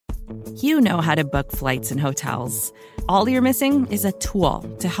You know how to book flights and hotels. All you're missing is a tool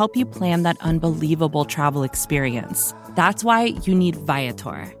to help you plan that unbelievable travel experience. That's why you need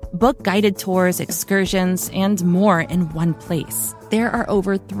Viator. Book guided tours, excursions, and more in one place. There are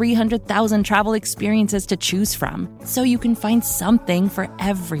over 300,000 travel experiences to choose from, so you can find something for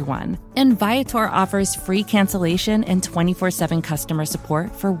everyone. And Viator offers free cancellation and 24/7 customer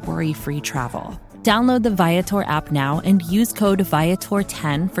support for worry-free travel. Download the Viator app now and use code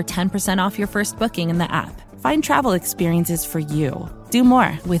Viator10 for 10% off your first booking in the app. Find travel experiences for you. Do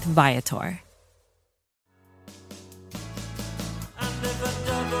more with Viator.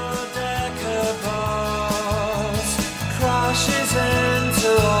 Crashes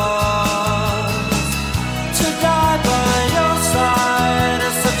into us. To die by your side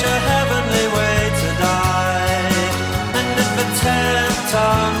is such a heavenly way to die. And if a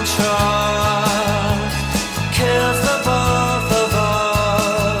 10-ton truck kills the both of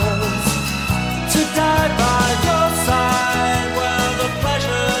us, to die by your side, well, the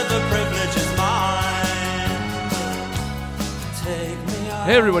pleasure, the privilege is mine. Take me out.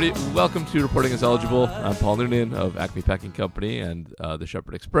 Hey everybody, welcome to Reporting as Eligible. I'm Paul Noonan of Acme Packing Company and the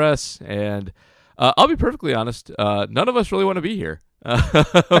Shepherd Express, and I'll be perfectly honest, none of us really want to be here.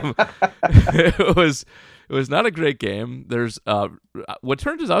 It was not a great game. There's what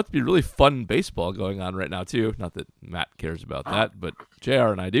turns out to be really fun baseball going on right now too. Not that Matt cares about that, but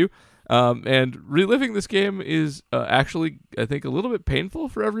JR and I do. And reliving this game is actually, I think, a little bit painful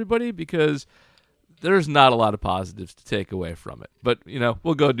for everybody because there's not a lot of positives to take away from it. But,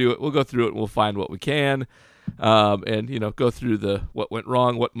 we'll go do it. We'll go through it. We'll find what we can. And, go through what went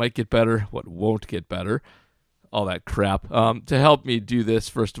wrong, what might get better, what won't get better, all that crap. To help me do this,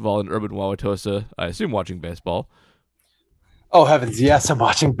 first of all, in Urban Wauwatosa, I assume watching baseball. Oh, heavens, yes, I'm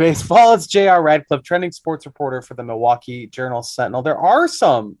watching baseball. It's J.R. Radcliffe, trending sports reporter for the Milwaukee Journal-Sentinel.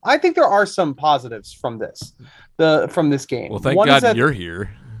 I think there are some positives from this game. Well, thank God you're here.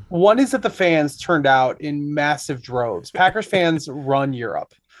 One is that the fans turned out in massive droves. Packers fans run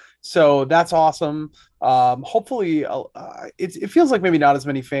Europe, so that's awesome. Hopefully, it feels like maybe not as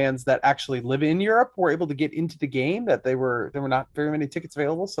many fans that actually live in Europe were able to get into the game. That there were not very many tickets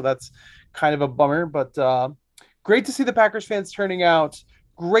available, so that's kind of a bummer. But great to see the Packers fans turning out.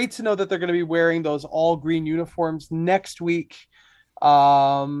 Great to know that they're going to be wearing those all green uniforms next week.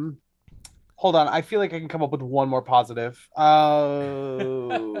 Hold on, I feel like I can come up with one more positive. And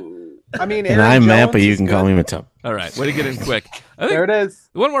I'm Matt, but you can call me Matum. All right, way to get in quick. There it is.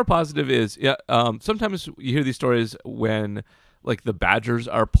 One more positive is, sometimes you hear these stories when, like, the Badgers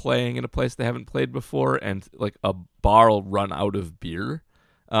are playing in a place they haven't played before, and like a bar will run out of beer.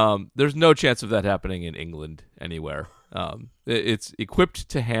 There's no chance of that happening in England anywhere. It's equipped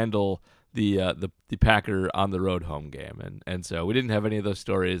to handle the Packer on the road home game, and so we didn't have any of those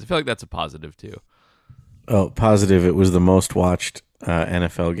stories. I feel like that's a positive too. Oh, positive! It was the most watched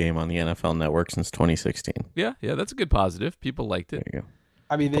NFL game on the NFL Network since 2016. Yeah, that's a good positive. People liked it. There you go.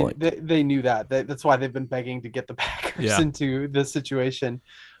 I mean, they knew that. That's why they've been begging to get the Packers into this situation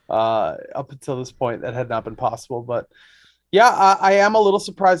up until this point. That had not been possible, but. Yeah, I am a little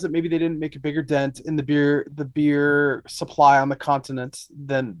surprised that maybe they didn't make a bigger dent in the beer supply on the continent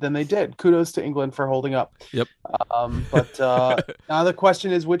than they did. Kudos to England for holding up. Yep. But now the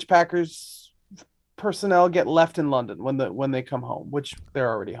question is, which Packers personnel get left in London when they come home? Which they're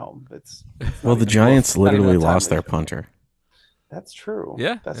already home. It's well, the Giants literally lost their punter. That's true.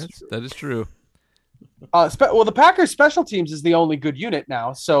 Yeah, true. That is true. The Packers special teams is the only good unit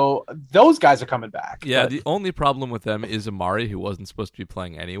now, so those guys are coming back. Yeah, the only problem with them is Amari, who wasn't supposed to be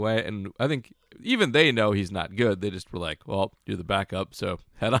playing anyway, and I think even they know he's not good. They just were like, well, you're the backup, so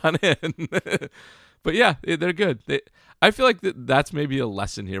head on in. But yeah, they're good. I feel like that's maybe a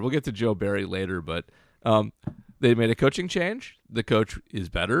lesson here. We'll get to Joe Barry later, but they made a coaching change. The coach is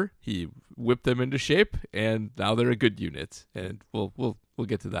better. He whipped them into shape, and now they're a good unit. And we'll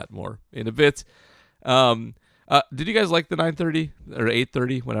get to that more in a bit. Did you guys like the 9:30 or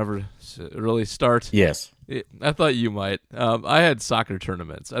 8:30, whenever it really starts? Yes. I thought you might. I had soccer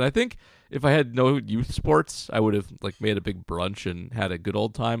tournaments, and I think if I had no youth sports, I would have made a big brunch and had a good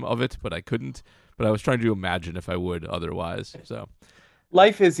old time of it, but I couldn't. But I was trying to imagine if I would otherwise. So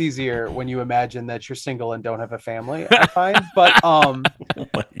life is easier when you imagine that you're single and don't have a family, I find. But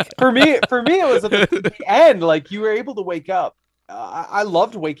for me, it was at the end. Like, you were able to wake up. I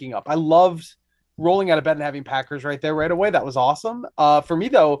loved waking up. I loved rolling out of bed and having Packers right there right away. That was awesome. For me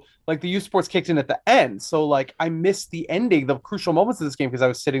though, like the U Sports kicked in at the end, so like I missed the ending, the crucial moments of this game because I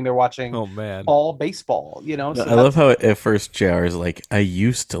was sitting there watching Oh man. fall baseball. You know, so I love how at first JR is like, I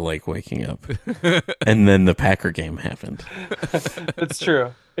used to like waking up, and then the Packer game happened. It's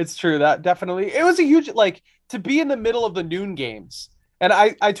true. It's true. That definitely, it was a huge, like, to be in the middle of the noon games. And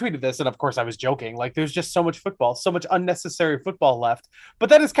I tweeted this, and of course I was joking. Like, there's just so much football, so much unnecessary football left. But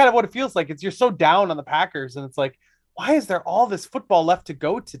that is kind of what it feels like. It's you're so down on the Packers, and it's like, why is there all this football left to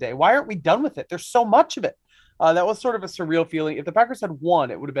go today? Why aren't we done with it? There's so much of it. That was sort of a surreal feeling. If the Packers had won,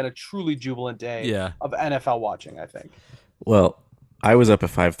 it would have been a truly jubilant day of NFL watching, I think. Well, I was up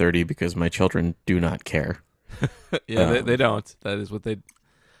at 5:30 because my children do not care. They don't. That is what they.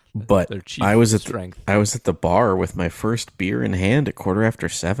 But Their chief I was at strength. I was at the bar with my first beer in hand at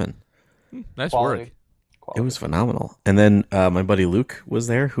 7:15. Nice Quality. work. It was phenomenal. And then my buddy Luke was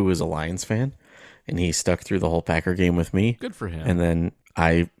there, who is a Lions fan, and he stuck through the whole Packer game with me. Good for him. And then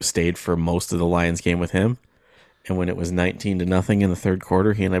I stayed for most of the Lions game with him. And when it was 19-0 in the third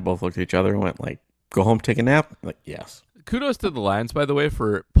quarter, he and I both looked at each other and went like, "Go home, take a nap." I'm like, yes. Kudos to the Lions, by the way,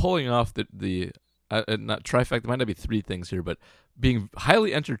 for pulling off the not trifecta. Might not be three things here, but being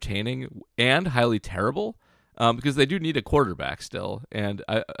highly entertaining and highly terrible, because they do need a quarterback still. And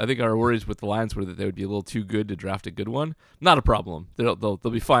I think our worries with the Lions were that they would be a little too good to draft a good one. Not a problem. They'll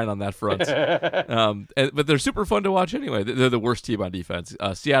be fine on that front. But they're super fun to watch anyway. They're the worst team on defense.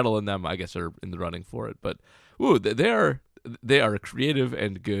 Seattle and them, I guess, are in the running for it. But they are creative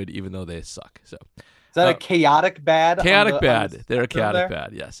and good, even though they suck. So. Is that a chaotic bad? Chaotic bad. They're a chaotic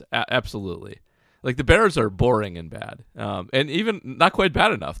bad. Yes, absolutely. Like the Bears are boring and bad, and even not quite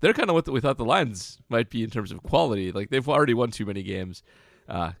bad enough. They're kind of what we thought the Lions might be in terms of quality. Like they've already won too many games.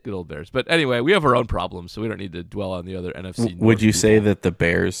 Good old Bears. But anyway, we have our own problems, so we don't need to dwell on the other NFC. Would you say that the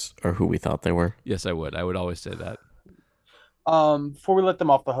Bears are who we thought they were? Yes, I would. I would always say that. Before we let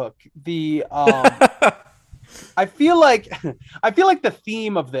them off the hook, I feel like the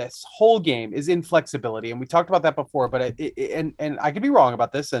theme of this whole game is inflexibility, and we talked about that before. But and I could be wrong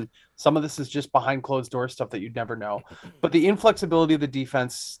about this, and some of this is just behind closed doors stuff that you'd never know. But the inflexibility of the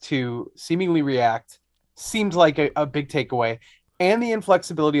defense to seemingly react seems like a big takeaway, and the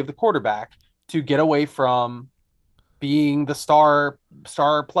inflexibility of the quarterback to get away from being the star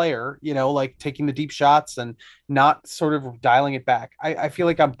player, like taking the deep shots and not sort of dialing it back. I feel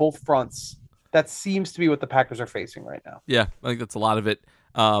like on both fronts, that seems to be what the Packers are facing right now. Yeah, I think that's a lot of it.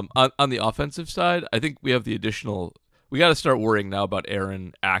 On the offensive side, I think we have the additional. We got to start worrying now about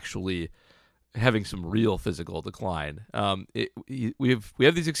Aaron actually having some real physical decline. We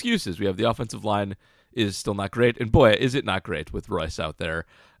have these excuses. We have the offensive line is still not great, and boy, is it not great with Royce out there.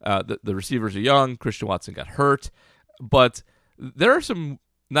 The receivers are young. Christian Watson got hurt, but there are some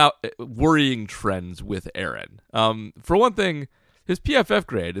now worrying trends with Aaron. For one thing, his PFF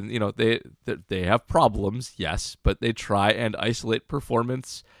grade, and they have problems, yes, but they try and isolate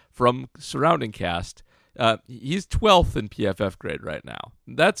performance from surrounding cast. He's 12th in PFF grade right now.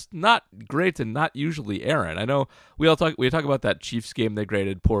 That's not great and not usually Aaron. I know we talk about that Chiefs game they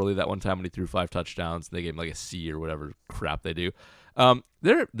graded poorly that one time when he threw 5 touchdowns and they gave him like a C or whatever crap they do.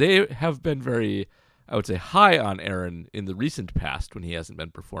 They have been very, I would say, high on Aaron in the recent past when he hasn't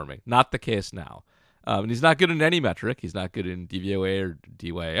been performing. Not the case now. And he's not good in any metric. He's not good in DVOA or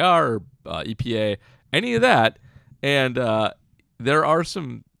DYAR or EPA, any of that. And there's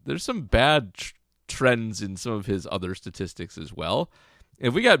some bad trends in some of his other statistics as well.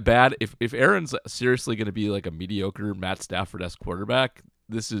 If we got bad, if Aaron's seriously going to be like a mediocre Matt Stafford-esque quarterback,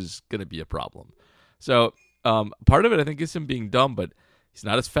 this is going to be a problem. So part of it, I think, is him being dumb, but he's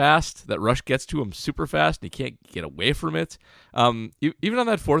not as fast. That rush gets to him super fast, and he can't get away from it. Even on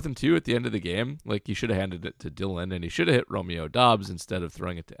that 4th and 2 at the end of the game, like he should have handed it to Dillon, and he should have hit Romeo Doubs instead of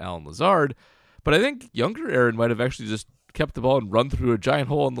throwing it to Alan Lazard. But I think younger Aaron might have actually just kept the ball and run through a giant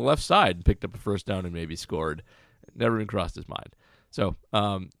hole on the left side and picked up a first down and maybe scored. Never even crossed his mind. So,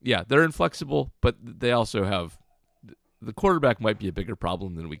 they're inflexible, but they also have the quarterback might be a bigger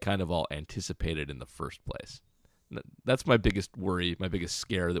problem than we kind of all anticipated in the first place. That's my biggest worry, my biggest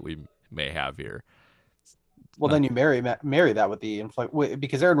scare that we may have here. Well, then you marry that with the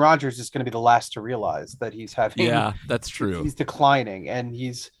because Aaron Rodgers is going to be the last to realize that he's having. Yeah, that's true. He's declining, and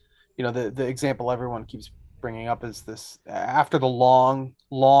he's, the example everyone keeps bringing up is this: after the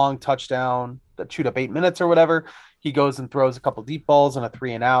long touchdown that chewed up 8 minutes or whatever, he goes and throws a couple deep balls and a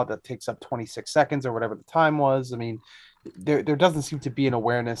 3-and-out that takes up 26 seconds or whatever the time was. I mean, there doesn't seem to be an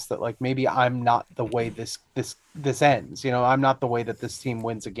awareness that like maybe I'm not the way this ends. I'm not the way that this team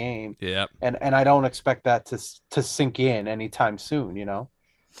wins a game. Yeah. And I don't expect that to sink in anytime soon.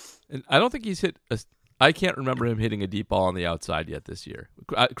 And I don't think he's hit I can't remember him hitting a deep ball on the outside yet this year.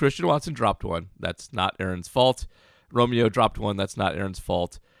 Christian Watson dropped one. That's not Aaron's fault. Romeo dropped one. That's not Aaron's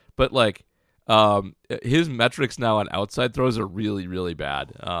fault. But like his metrics now on outside throws are really, really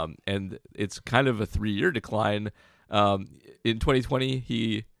bad. And it's kind of a 3-year decline. In 2020,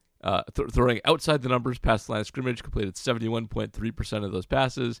 he throwing outside the numbers past the line of scrimmage, completed 71.3% of those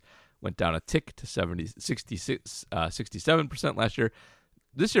passes, went down a tick to 67% last year.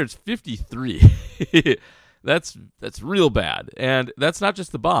 This year it's 53. That's real bad. And that's not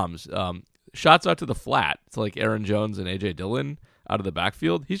just the bombs. Shots out to the flat to like Aaron Jones and A.J. Dillon out of the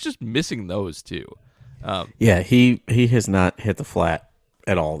backfield. He's just missing those too. He has not hit the flat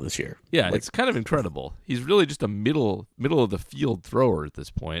at all this year. Yeah, it's kind of incredible. He's really just a middle of the field thrower at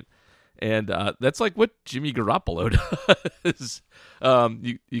this point. And that's like what Jimmy Garoppolo does.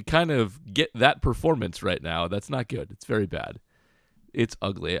 You kind of get that performance right now. That's not good. It's very bad. It's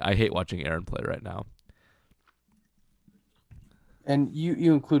ugly. I hate watching Aaron play right now. And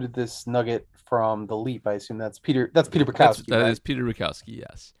you included this nugget from the Leap. I assume that's Peter Bukowski. That right? is Peter Bukowski,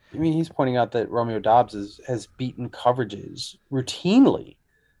 yes. I mean, he's pointing out that Romeo Doubs has beaten coverages routinely,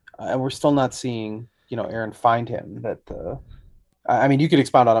 and we're still not seeing Aaron find him. I mean, you could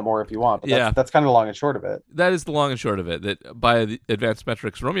expound on it more if you want, but that's kind of the long and short of it. That is the long and short of it. That by the advanced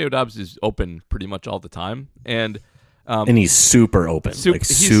metrics, Romeo Doubs is open pretty much all the time, and he's super open,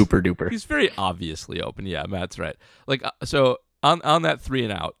 super duper. He's very obviously open. Yeah, Matt's right. Like so. On that 3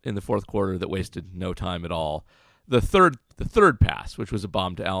 and out in the fourth quarter that wasted no time at all, the third pass, which was a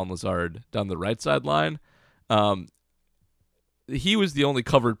bomb to Allen Lazard down the right sideline, he was the only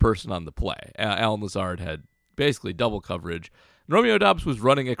covered person on the play. Allen Lazard had basically double coverage. Romeo Doubs was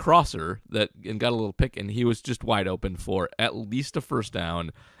running a crosser and got a little pick, and he was just wide open for at least a first down,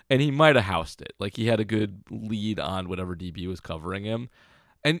 and he might have housed it. Like he had a good lead on whatever DB was covering him.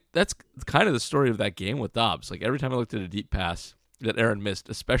 And that's kind of the story of that game with Doubs. Like every time I looked at a deep pass that Aaron missed,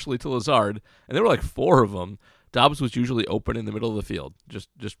 especially to Lazard, and there were like 4 of them, Doubs was usually open in the middle of the field, just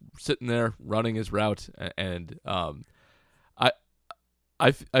sitting there running his route. And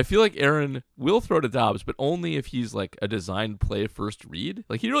I feel like Aaron will throw to Doubs, but only if he's like a designed play first read.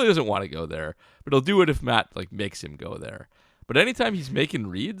 Like he really doesn't want to go there, but he'll do it if Matt like makes him go there. But anytime he's making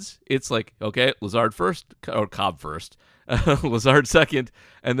reads, it's like, okay, Lazard first or Cobb first. Lazard second,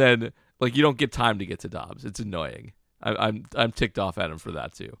 and then like you don't get time to get to Doubs. It's annoying. I'm ticked off at him for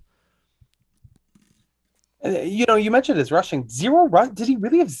that too. You mentioned his rushing. 0 rush. Did he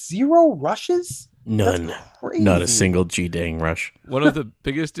really have 0 rushes? None. Not a single G-dang rush. One of the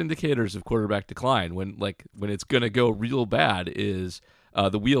biggest indicators of quarterback decline when it's gonna go real bad is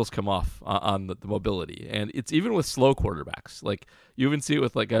the wheels come off on the mobility. And it's even with slow quarterbacks. Like you even see it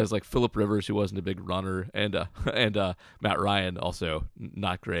with like guys like Phillip Rivers, who wasn't a big runner, and Matt Ryan, also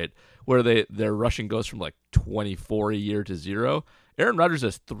not great, where their rushing goes from like 24 a year to 0. Aaron Rodgers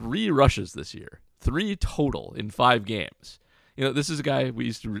has 3 rushes this year, 3 total in 5 games. This is a guy we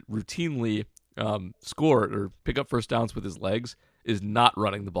used to routinely score or pick up first downs with his legs, is not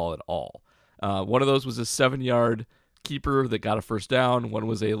running the ball at all. One of those was a 7-yard keeper that got a first down. One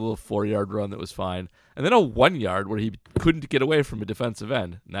was a little 4-yard run that was fine, and then a 1-yard where he couldn't get away from a defensive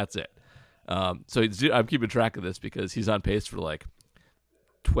end, and that's it. So I'm keeping track of this because he's on pace for like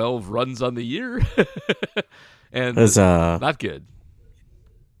 12 runs on the year, and not good.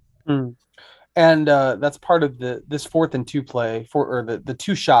 And that's part of this 4th and 2 play or the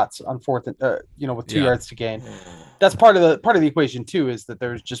 2 shots on 4th and with 2 yards to gain. That's part of the equation too, is that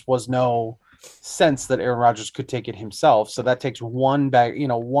there just was no sense that Aaron Rodgers could take it himself. So that takes one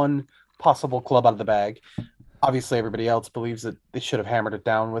possible club out of the bag. Obviously, everybody else believes that they should have hammered it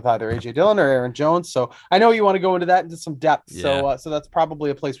down with either A.J. Dillon or Aaron Jones. So I know you want to go into that into some depth. Yeah. So that's probably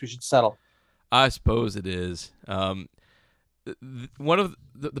a place we should settle. I suppose it is. One of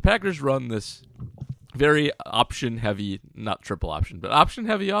the Packers run this very option-heavy, not triple option, but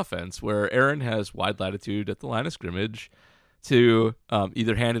option-heavy offense where Aaron has wide latitude at the line of scrimmage to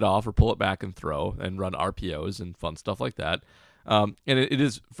either hand it off or pull it back and throw and run RPOs and fun stuff like that. And it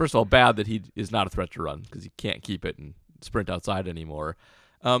is, first of all, bad that he is not a threat to run because he can't keep it and sprint outside anymore.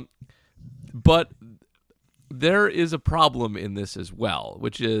 But there is a problem in this as well,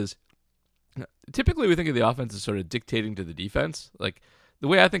 which is typically we think of the offense as sort of dictating to the defense. Like the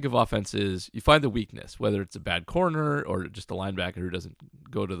way I think of offense is you find the weakness, whether it's a bad corner or just a linebacker who doesn't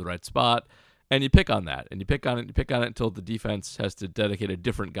go to the right spot, and you pick on that, and you pick on it until the defense has to dedicate a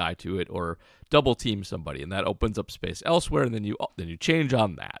different guy to it or double team somebody, and that opens up space elsewhere, and then you change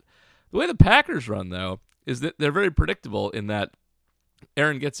on that. The way the Packers run, though, is that they're very predictable in that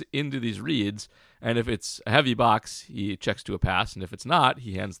Aaron gets into these reads, and if it's a heavy box, he checks to a pass, and if it's not,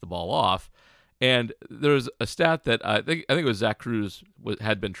 he hands the ball off. And there's a stat that I think it was Zach Cruz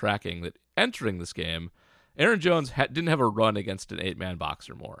had been tracking, that entering this game, Aaron Jones didn't have a run against an 8-man box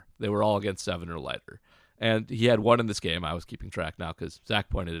or more. They were all against 7 or lighter. And he had one in this game. I was keeping track now because Zach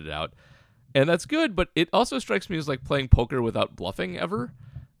pointed it out. And that's good, but it also strikes me as like playing poker without bluffing ever.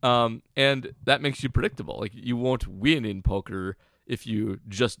 And that makes you predictable. Like, you won't win in poker if you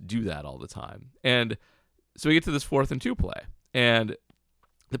just do that all the time. And so we get to this 4th and 2 play. And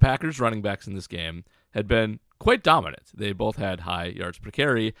the Packers running backs in this game had been quite dominant. They both had high yards per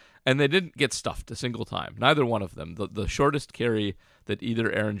carry, and they didn't get stuffed a single time. Neither one of them. The shortest carry that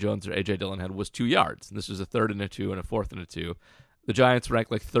either Aaron Jones or A.J. Dillon had was 2 yards. And this was a 3rd and a 2 and a 4th and a 2. The Giants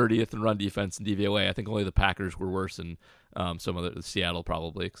ranked like 30th in run defense and DVOA. I think only the Packers were worse, and some of the Seattle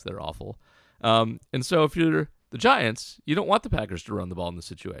probably, because they're awful. And so if you're the Giants, you don't want the Packers to run the ball in this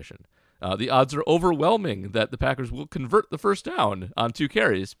situation. The odds are overwhelming that the Packers will convert the first down on 2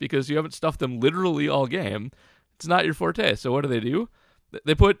 carries because you haven't stuffed them literally all game. It's not your forte. So what do?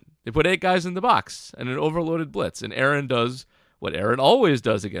 They put 8 guys in the box and an overloaded blitz, and Aaron does what Aaron always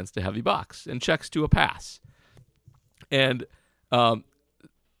does against a heavy box and checks to a pass. And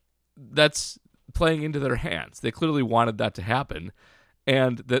that's playing into their hands. They clearly wanted that to happen,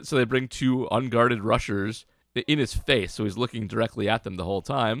 and so they bring 2 unguarded rushers in his face, so he's looking directly at them the whole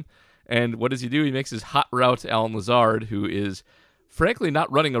time. And what does he do? He makes his hot route to Allen Lazard, who is frankly not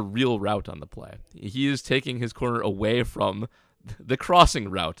running a real route on the play. He is taking his corner away from the crossing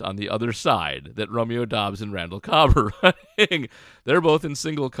route on the other side that Romeo Doubs and Randall Cobb are running. They're both in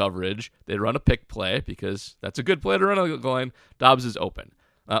single coverage. They run a pick play because that's a good play to run on the line. Doubs is open.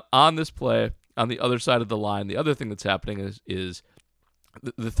 On this play, on the other side of the line, the other thing that's happening is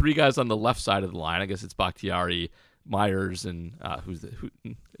the 3 guys on the left side of the line. I guess it's Bakhtiari, Myers, and who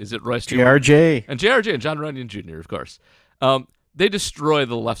is it? Royce JRJ. And JRJ and John Runyon Jr., of course. They destroy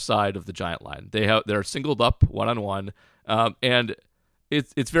the left side of the Giant line. They're singled up 1-on-1, and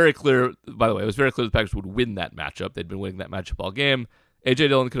it's very clear. By the way, it was very clear the Packers would win that matchup. They'd been winning that matchup all game. A.J.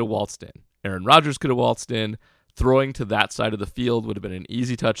 Dillon could have waltzed in. Aaron Rodgers could have waltzed in. Throwing to that side of the field would have been an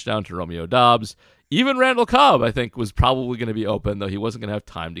easy touchdown to Romeo Doubs. Even Randall Cobb, I think, was probably going to be open, though he wasn't going to have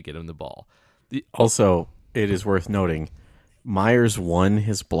time to get him the ball. Also, it is worth noting, Myers won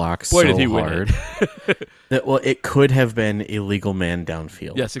his block Boy, so did he win hard it. that, well, it could have been a legal man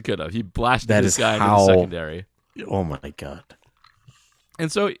downfield. Yes, it could have. He blasted That this is guy into how- the secondary. Oh my God. And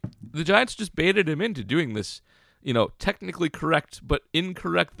so the Giants just baited him into doing this, technically correct but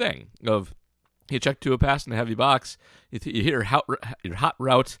incorrect thing of he checked to a pass in a heavy box. You hear your hot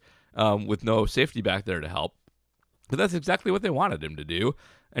route with no safety back there to help. But that's exactly what they wanted him to do.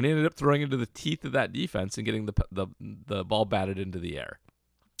 And he ended up throwing into the teeth of that defense and getting the ball batted into the air.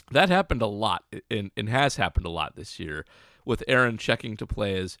 That happened a lot and has happened a lot this year with Aaron checking to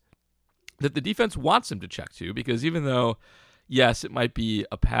plays that the defense wants him to check to, because even though, yes, it might be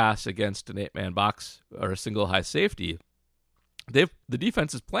a pass against an 8-man box or a single high safety, the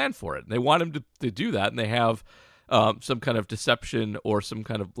defense has planned for it. They want him to do that, and they have some kind of deception or some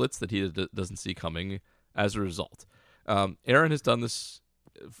kind of blitz that he doesn't see coming as a result. Aaron has done this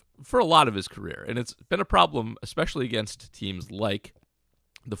for a lot of his career, and it's been a problem, especially against teams like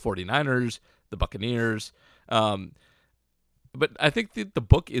the 49ers, the Buccaneers. But I think the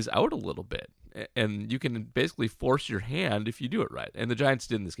book is out a little bit, and you can basically force your hand if you do it right. And the Giants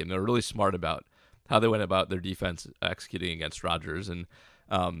did in this game. They were really smart about how they went about their defense executing against Rodgers, and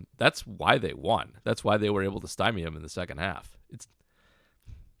that's why they won. That's why they were able to stymie him in the second half.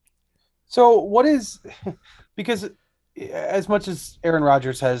 So what is, because as much as Aaron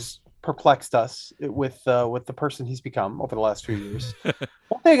Rodgers has perplexed us with the person he's become over the last few years,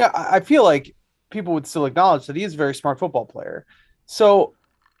 one thing I feel like people would still acknowledge that he is a very smart football player. So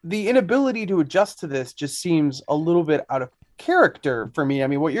the inability to adjust to this just seems a little bit out of character for me. I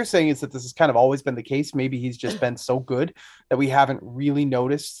mean, what you're saying is that this has kind of always been the case. Maybe he's just been so good that we haven't really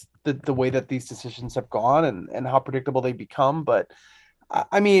noticed the way that these decisions have gone and how predictable they become. But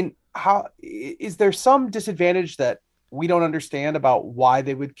I mean, how is there some disadvantage that we don't understand about why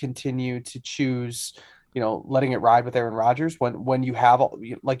they would continue to choose, letting it ride with Aaron Rodgers when you have,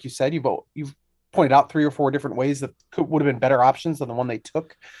 like you said, you've pointed out 3 or 4 different ways that would have been better options than the one they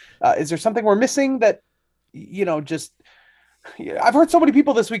took. Is there something we're missing that, I've heard so many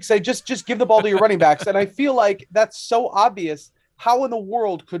people this week say, just give the ball to your running backs. And I feel like that's so obvious. How in the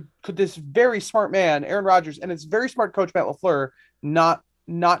world could this very smart man, Aaron Rodgers, and his very smart coach, Matt LaFleur, not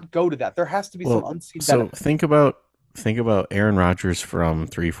go to that? There has to be some unseen benefit. So think about Aaron Rodgers from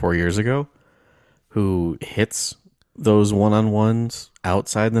 3-4 years ago, who hits those one-on-ones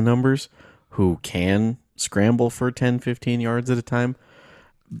outside the numbers who can scramble for 10, 15 yards at a time.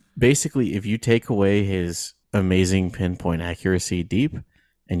 Basically, if you take away his amazing pinpoint accuracy deep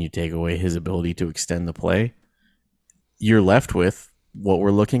and you take away his ability to extend the play, you're left with what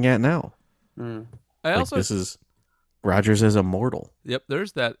we're looking at now. This is Rodgers as a mortal. Yep,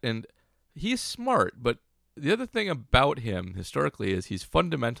 there's that. And he's smart, but the other thing about him historically is he's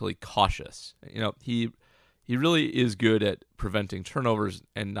fundamentally cautious. He really is good at preventing turnovers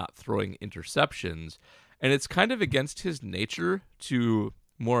and not throwing interceptions. And it's kind of against his nature to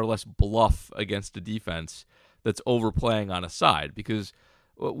more or less bluff against a defense that's overplaying on a side, because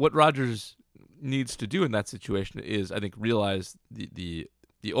what Rodgers needs to do in that situation is, I think, realize the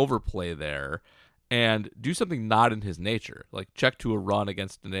overplay there and do something not in his nature, like check to a run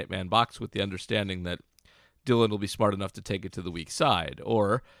against an 8-man box with the understanding that Dillon will be smart enough to take it to the weak side,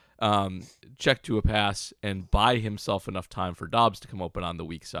 or check to a pass and buy himself enough time for Dobbs to come open on the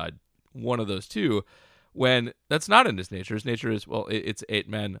weak side. One of those two, when that's not in his nature. His nature is, well, it's 8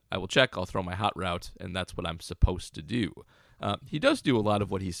 men. I will check. I'll throw my hot route, and that's what I'm supposed to do. He does do a lot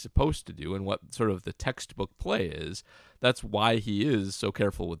of what he's supposed to do and what sort of the textbook play is. That's why he is so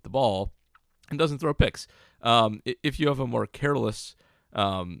careful with the ball and doesn't throw picks. If you have a more careless,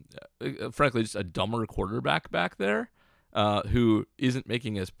 frankly, just a dumber quarterback back there who isn't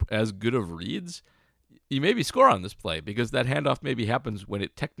making as good of reads, you maybe score on this play because that handoff maybe happens when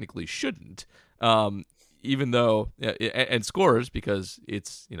it technically shouldn't. Even though, and scores because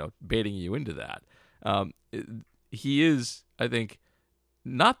it's, baiting you into that. He is, I think,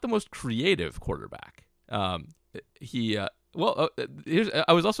 not the most creative quarterback. I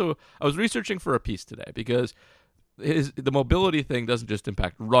was researching for a piece today because the mobility thing doesn't just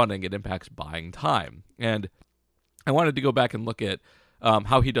impact running, it impacts buying time. And I wanted to go back and look at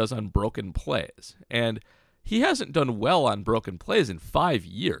how he does on broken plays. And he hasn't done well on broken plays in 5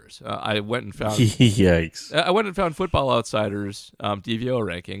 years. I went and found Yikes. I went and found Football Outsiders DVO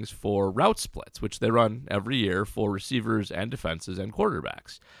rankings for route splits, which they run every year for receivers and defenses and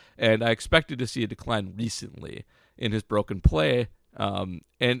quarterbacks. And I expected to see a decline recently in his broken play. And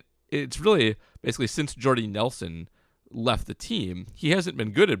it's really basically since Jordy Nelson left the team, he hasn't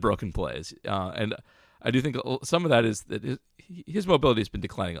been good at broken plays. And I do think some of that is that his mobility has been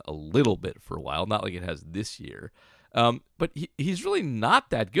declining a little bit for a while, not like it has this year. But he's really not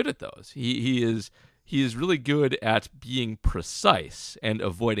that good at those. He is really good at being precise and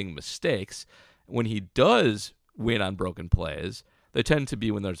avoiding mistakes. When he does win on broken plays, they tend to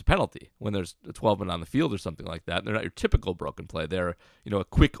be when there's a penalty, when there's a 12-man on the field or something like that. They're not your typical broken play. They're a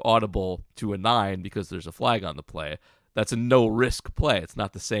quick audible to a 9 because there's a flag on the play. That's a no-risk play. It's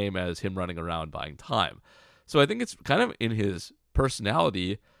not the same as him running around buying time. So I think it's kind of in his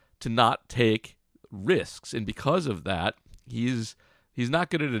personality to not take risks. And because of that, he's not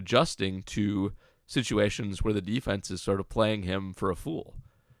good at adjusting to situations where the defense is sort of playing him for a fool.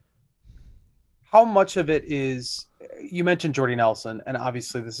 How much of it is, you mentioned Jordy Nelson, and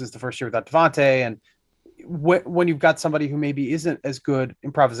obviously this is the first year without Davante, and when you've got somebody who maybe isn't as good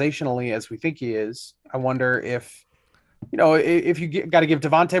improvisationally as we think he is, I wonder if you got to give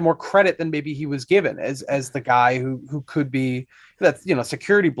Davante more credit than maybe he was given as the guy who could be that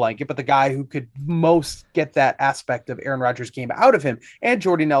security blanket, but the guy who could most get that aspect of Aaron Rodgers' game out of him, and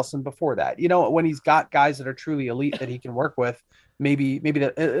Jordy Nelson before that. When he's got guys that are truly elite that he can work with, maybe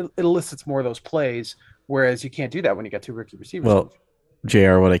that it elicits more of those plays, whereas you can't do that when you got two rookie receivers. Well,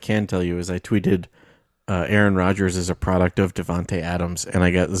 JR, what I can tell you is I tweeted Aaron Rodgers is a product of Davante Adams, and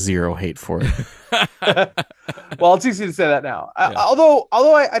I got zero hate for it. Well, it's easy to say that now. Yeah. Although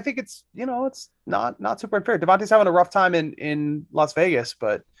I think it's it's not super unfair. Davante's having a rough time in Las Vegas,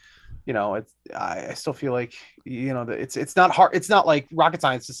 but I still feel like it's not hard. It's not like rocket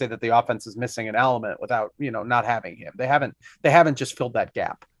science to say that the offense is missing an element without not having him. They haven't just filled that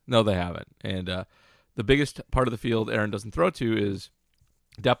gap. No, they haven't. And the biggest part of the field Aaron doesn't throw to is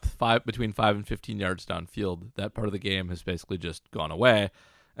depth between 5 and 15 yards downfield. That part of the game has basically just gone away,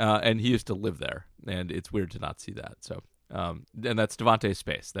 and he used to live there, and it's weird to not see that. So, and that's Davante's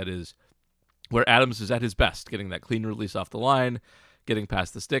space. That is where Adams is at his best, getting that clean release off the line, getting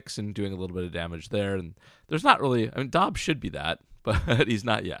past the sticks, and doing a little bit of damage there. And there's not really, Dobbs should be that, but he's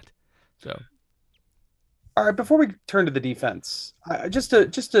not yet. So, all right. Before we turn to the defense, just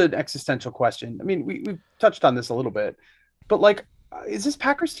an existential question. I mean, we touched on this a little bit, but is this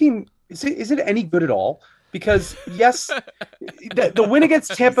Packers team, is it any good at all? Because yes, the win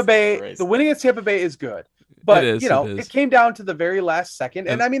against Tampa Bay, is good. But is, it came down to the very last second,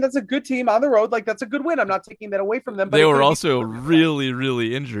 and I mean that's a good team on the road. Like that's a good win. I'm not taking that away from them. But they were also really,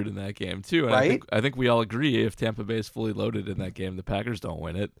 really injured in that game too. And Right? I think we all agree if Tampa Bay is fully loaded in that game, the Packers don't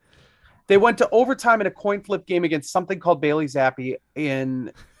win it. They went to overtime in a coin flip game against something called Bailey Zappi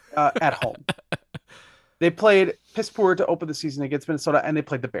in at home. They played piss poor to open the season against Minnesota, and they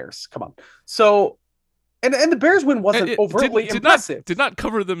played the Bears. Come on, so. And the Bears win wasn't overtly impressive. Did not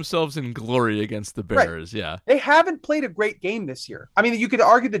cover themselves in glory against the Bears. Right. Yeah, they haven't played a great game this year. I mean, you could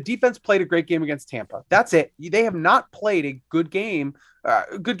argue the defense played a great game against Tampa. That's it. They have not played a good game.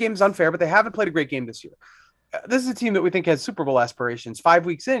 Good game is unfair, but they haven't played a great game this year. This is a team that we think has Super Bowl aspirations. 5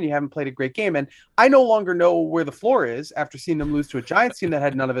 weeks in, you haven't played a great game. And I no longer know where the floor is after seeing them lose to a Giants team that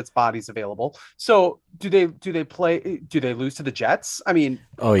had none of its bodies available. So do they lose to the Jets? I mean,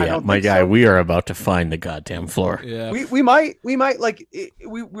 oh yeah, my guy, we are about to find the goddamn floor. Yeah. We might like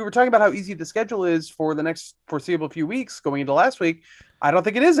we were talking about how easy the schedule is for the next foreseeable few weeks going into last week. I don't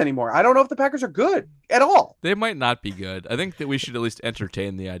think it is anymore. I don't know if the Packers are good at all. They might not be good. I think that we should at least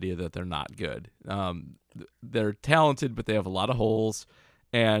entertain the idea that they're not good. They're talented, but they have a lot of holes,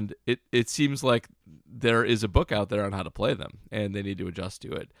 and it seems like there is a book out there on how to play them, and they need to adjust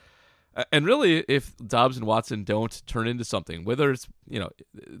to it. And really, if Dobbs and Watson don't turn into something, whether it's,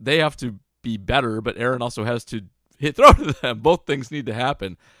 they have to be better, but Aaron also has to throw to them. Both things need to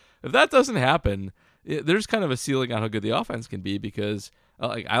happen. If that doesn't happen, there's kind of a ceiling on how good the offense can be, because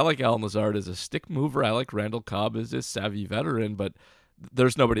I like Allen Lazard as a stick mover. I like Randall Cobb as a savvy veteran, but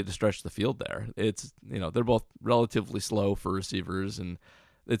there's nobody to stretch the field there. It's, they're both relatively slow for receivers, and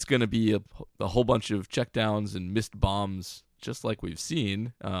it's going to be a whole bunch of checkdowns and missed bombs, just like we've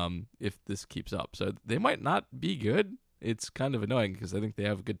seen, if this keeps up. So they might not be good. It's kind of annoying because I think they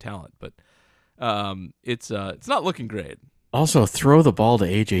have good talent, but it's not looking great. Also, throw the ball to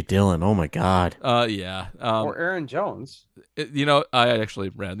A.J. Dillon. Oh, my God. Yeah. Or Aaron Jones. I actually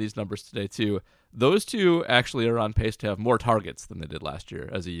ran these numbers today, too. Those two actually are on pace to have more targets than they did last year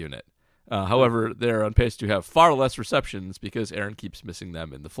as a unit. However, they're on pace to have far less receptions because Aaron keeps missing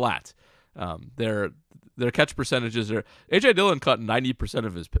them in the flat. Their catch percentages are... A.J. Dillon caught 90%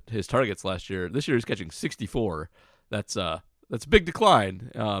 of his targets last year. This year he's catching 64. That's a big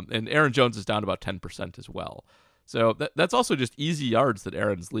decline. And Aaron Jones is down about 10% as well. So that's also just easy yards that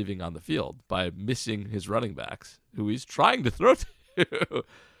Aaron's leaving on the field by missing his running backs, who he's trying to throw to.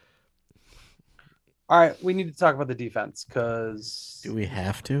 All right, we need to talk about the defense because do we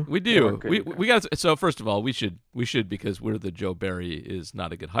have to? We do. We got. So first of all, we should because we're the Joe Barry is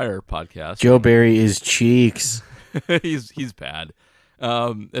not a good hire podcast. Joe Barry is cheeks. he's bad.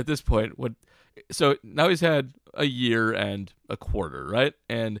 At this point, so now he's had a year and a quarter, right?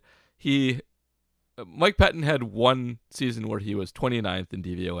 And Mike Pettin had one season where he was 29th in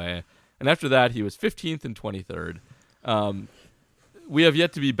DVOA, and after that he was 15th and 23rd. We have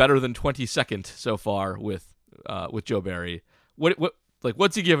yet to be better than 22nd so far with Joe Barry.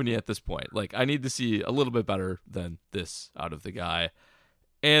 What's he giving you at this point? Like, I need to see a little bit better than this out of the guy.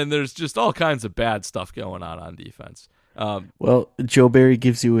 And there's just all kinds of bad stuff going on defense. Well, Joe Barry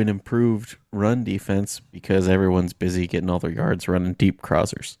gives you an improved run defense because everyone's busy getting all their yards running deep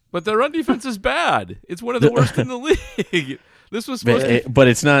crossers. But their run defense is bad. It's one of the worst in the league. This was supposed to... But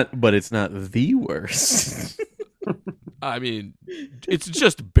it's not the worst. I mean, it's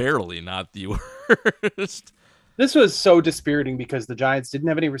just barely not the worst. This was so dispiriting because the Giants didn't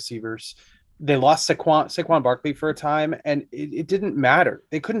have any receivers. They lost Saquon Barkley for a time, and it didn't matter.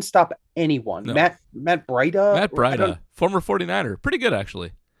 They couldn't stop anyone. No. Matt Breida, former 49er. Pretty good,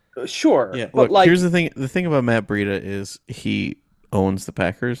 actually. Sure. Yeah, but look, here's the thing. The thing about Matt Breida is he owns the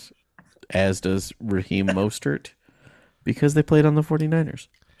Packers, as does Raheem Mostert, because they played on the 49ers.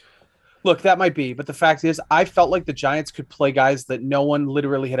 Look, that might be, but the fact is, I felt like the Giants could play guys that no one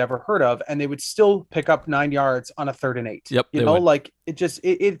literally had ever heard of, and they would still pick up 9 yards on a 3rd and 8. Yep, like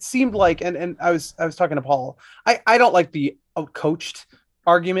it seemed like, and I was talking to Paul. I don't like the outcoached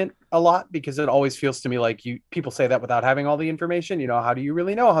argument a lot because it always feels to me like people say that without having all the information. How do you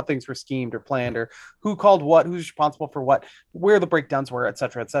really know how things were schemed or planned or who called what, who's responsible for what, where the breakdowns were, et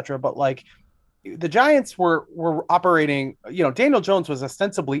cetera, et cetera. But like, the Giants were operating, Daniel Jones was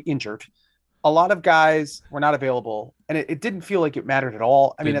ostensibly injured. A lot of guys were not available, and it didn't feel like it mattered at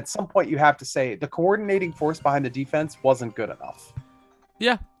all. I mean, at some point you have to say the coordinating force behind the defense wasn't good enough.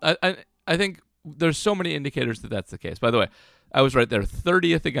 Yeah, I think there's so many indicators that that's the case. By the way, I was right there,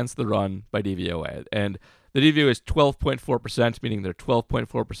 30th against the run by DVOA, and the DVOA is 12.4%, meaning they're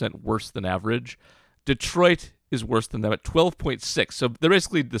 12.4% worse than average. Detroit is worse than them at 12.6. So they're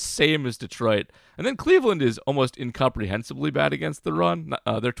basically the same as Detroit. And then Cleveland is almost incomprehensibly bad against the run.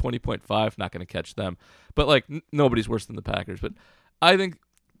 They're 20.5, not going to catch them. But like nobody's worse than the Packers. But I think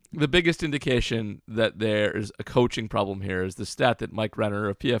the biggest indication that there is a coaching problem here is the stat that Mike Renner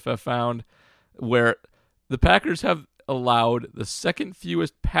of PFF found, where the Packers have allowed the second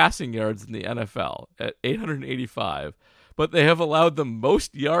fewest passing yards in the NFL at 885, but they have allowed the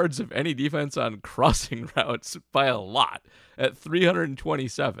most yards of any defense on crossing routes by a lot at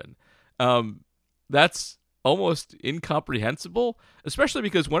 327. That's almost incomprehensible, especially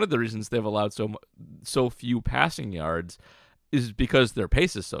because one of the reasons they've allowed so few passing yards is because their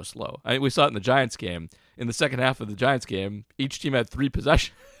pace is so slow. I mean, we saw it in the Giants game. In the second half of the Giants game, each team had 3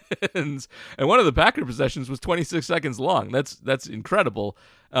 possessions, and one of the Packer possessions was 26 seconds long. That's incredible.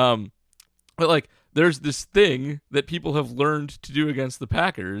 But like, there's this thing that people have learned to do against the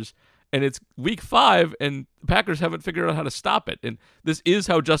Packers, and it's week 5, and the Packers haven't figured out how to stop it. And this is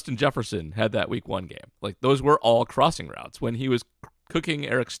how Justin Jefferson had that week 1 game. Like, those were all crossing routes. When he was cooking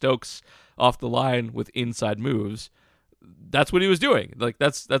Eric Stokes off the line with inside moves, that's what he was doing. Like,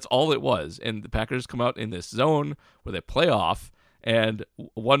 that's all it was. And the Packers come out in this zone where they play off, and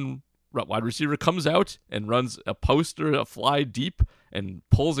one wide receiver comes out and runs a post or a fly deep and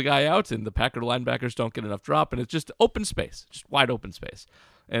pulls a guy out, and the Packer linebackers don't get enough drop, and it's just open space, just wide open space.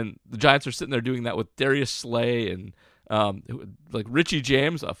 And the Giants are sitting there doing that with Darius Slay and like Richie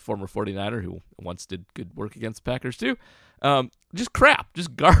James, a former 49er who once did good work against the Packers too. Just crap,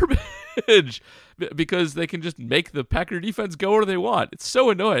 just garbage, because they can just make the Packer defense go where they want. It's so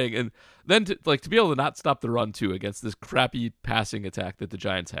annoying. And then to be able to not stop the run too against this crappy passing attack that the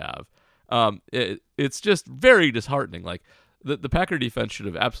Giants have, it's just very disheartening. Like, the Packer defense should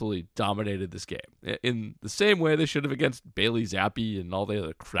have absolutely dominated this game in the same way they should have against Bailey Zappi and all the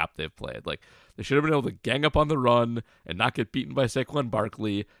other crap they've played. Like, they should have been able to gang up on the run and not get beaten by Saquon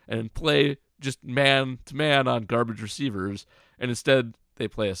Barkley and play just man to man on garbage receivers. And instead, they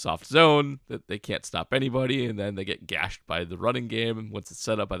play a soft zone that they can't stop anybody, and then they get gashed by the running game once it's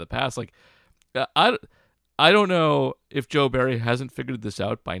set up by the pass. Like, I don't know if Joe Barry hasn't figured this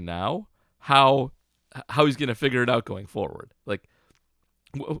out by now, how he's going to figure it out going forward. Like,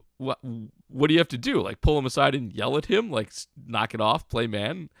 what do you have to do? Like, pull him aside and yell at him? Like, knock it off, play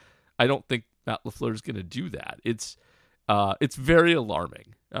man? I don't think Matt LaFleur is going to do that. It's very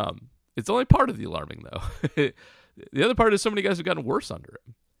alarming. It's only part of the alarming, though. The other part is so many guys have gotten worse under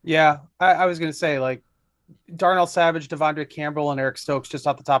him. Yeah, I was going to say, like, Darnell Savage, Devondre Campbell, and Eric Stokes, just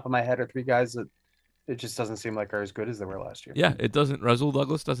off the top of my head, are 3 guys that it just doesn't seem like are as good as they were last year. Yeah, it doesn't. Rasul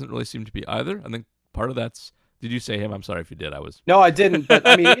Douglas doesn't really seem to be either. I think part of that's. Did you say him? I'm sorry if you did. No, I didn't. But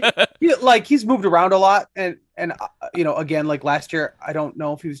I mean, he's moved around a lot, and again, like last year, I don't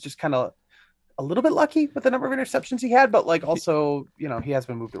know if he was just kind of a little bit lucky with the number of interceptions he had, but like also, he has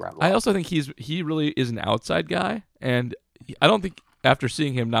been moved around a lot. I also think he really is an outside guy, and I don't think after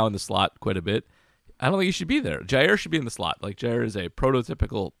seeing him now in the slot quite a bit, I don't think he should be there. Jair should be in the slot. Like, Jair is a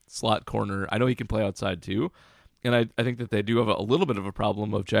prototypical slot corner. I know he can play outside too. And I think that they do have a little bit of a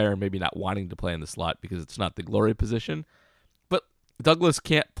problem of Jair maybe not wanting to play in the slot because it's not the glory position. But Douglas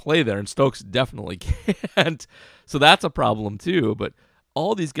can't play there, and Stokes definitely can't. So that's a problem too. But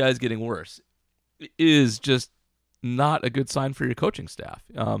all these guys getting worse is just not a good sign for your coaching staff.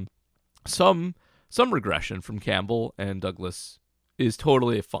 Some regression from Campbell and Douglas is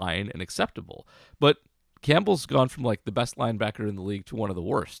totally fine and acceptable. But Campbell's gone from like the best linebacker in the league to one of the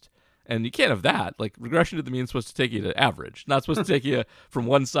worst. And you can't have that. Like, regression to the mean is supposed to take you to average, not supposed to take you from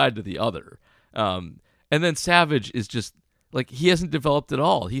one side to the other. And then Savage is just, like, he hasn't developed at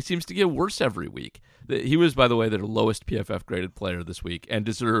all. He seems to get worse every week. He was, by the way, their lowest PFF graded player this week and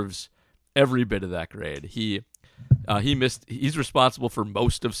deserves every bit of that grade. He's responsible for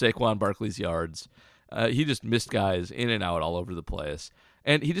most of Saquon Barkley's yards. He just missed guys in and out all over the place.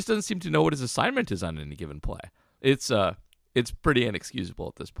 And he just doesn't seem to know what his assignment is on any given play. It's pretty inexcusable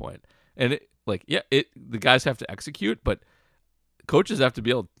at this point. And the guys have to execute, but coaches have to be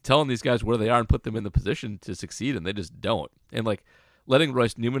able to tell these guys where they are and put them in the position to succeed, and they just don't. And like letting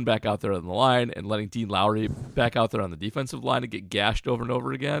Royce Newman back out there on the line and letting Dean Lowry back out there on the defensive line and get gashed over and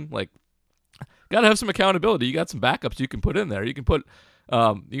over again, like, got to have some accountability. You got some backups you can put in there. You can put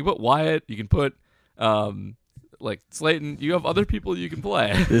Wyatt. You can put like Slayton. You have other people you can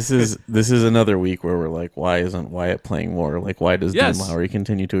play. This is another week where we're like, why isn't Wyatt playing more? Like, why does Dean Lowry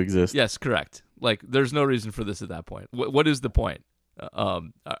continue to exist? Yes, correct. Like, there's no reason for this at that point. What is the point?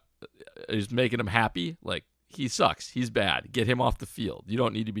 Is making him happy? Like, he sucks. He's bad. Get him off the field. You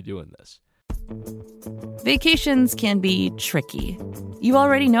don't need to be doing this. Vacations can be tricky. You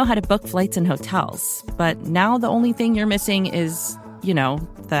already know how to book flights and hotels, but now the only thing you're missing is,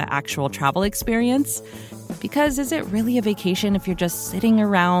 the actual travel experience. Because is it really a vacation if you're just sitting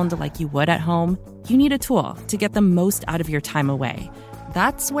around like you would at home? You need a tool to get the most out of your time away.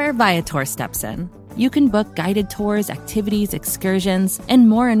 That's where Viator steps in. You can book guided tours, activities, excursions, and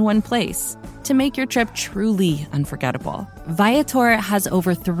more in one place to make your trip truly unforgettable. Viator has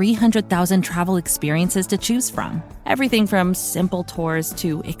over 300,000 travel experiences to choose from. Everything from simple tours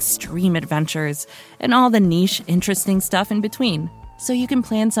to extreme adventures and all the niche, interesting stuff in between. So you can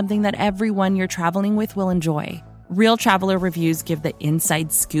plan something that everyone you're traveling with will enjoy. Real traveler reviews give the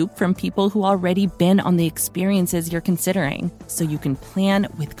inside scoop from people who already been on the experiences you're considering, so you can plan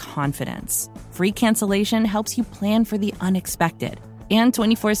with confidence. Free cancellation helps you plan for the unexpected. And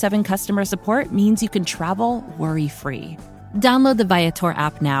 24/7 customer support means you can travel worry-free. Download the Viator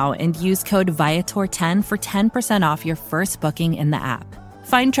app now and use code Viator10 for 10% off your first booking in the app.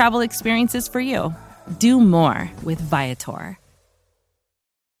 Find travel experiences for you. Do more with Viator.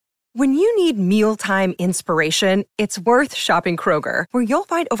 When you need mealtime inspiration, it's worth shopping Kroger, where you'll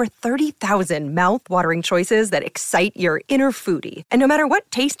find over 30,000 mouth-watering choices that excite your inner foodie. And no matter what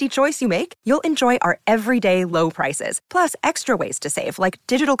tasty choice you make, you'll enjoy our everyday low prices, plus extra ways to save, like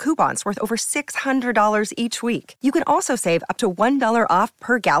digital coupons worth over $600 each week. You can also save up to $1 off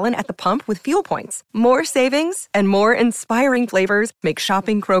per gallon at the pump with fuel points. More savings and more inspiring flavors make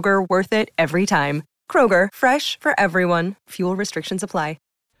shopping Kroger worth it every time. Kroger, fresh for everyone. Fuel restrictions apply.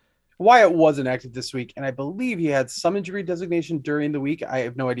 Wyatt wasn't active this week, and I believe he had some injury designation during the week. I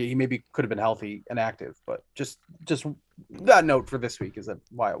have no idea. He maybe could have been healthy and active, but just that note for this week is that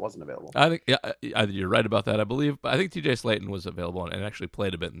Wyatt wasn't available. I think either you're right about that, I believe, but I think TJ Slayton was available and actually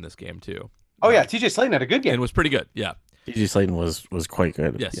played a bit in this game too. Oh yeah, TJ Slayton had a good game and was pretty good. Yeah, TJ Slayton was quite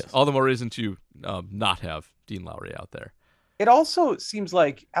good. Yes, all the more reason to not have Dean Lowry out there. It also seems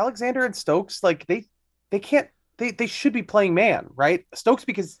like Alexander and Stokes, like they can't. They should be playing man, right? Stokes,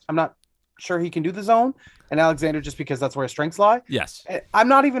 because I'm not sure he can do the zone, and Alexander just because that's where his strengths lie. Yes. I'm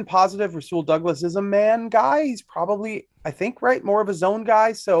not even positive Rasul Douglas is a man guy. He's probably, I think, right, more of a zone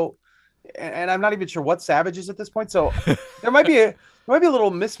guy. So, and I'm not even sure what Savage is at this point. So there might be a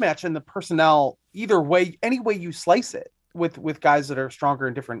little mismatch in the personnel either way, any way you slice it with guys that are stronger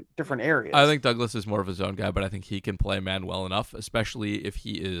in different areas. I think Douglas is more of a zone guy, but I think he can play man well enough, especially if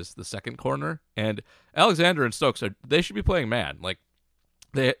he is the second corner. And Alexander and Stokes they should be playing man. Like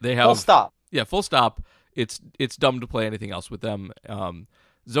they have full stop. Yeah, full stop. It's dumb to play anything else with them.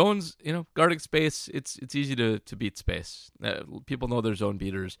 Zones, guarding space, it's easy to beat space. People know they're zone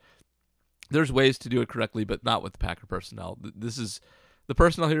beaters. There's ways to do it correctly, but not with the Packer personnel. The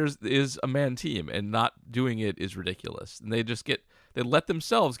personnel here is a man team, and not doing it is ridiculous. And they let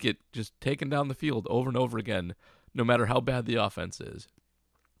themselves get just taken down the field over and over again, no matter how bad the offense is.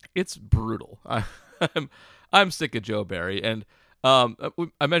 It's brutal. I'm sick of Joe Barry, and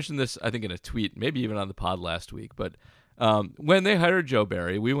I mentioned this, I think, in a tweet, maybe even on the pod last week. But when they hired Joe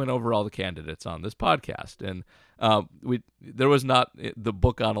Barry, we went over all the candidates on this podcast, and there was not the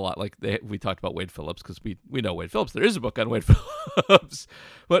book on a lot. Like we talked about Wade Phillips because we know Wade Phillips. There is a book on Wade Phillips,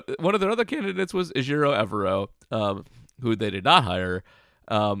 but one of their other candidates was Ejiro Evero, who they did not hire.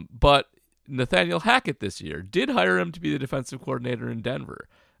 But Nathaniel Hackett this year did hire him to be the defensive coordinator in Denver.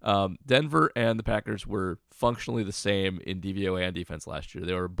 Denver and the Packers were functionally the same in DVOA and defense last year.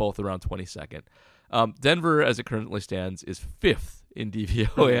 They were both around 22nd. Denver, as it currently stands, is 5th in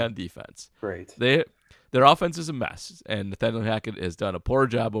DVOA and defense. Great. Their offense is a mess, and Nathaniel Hackett has done a poor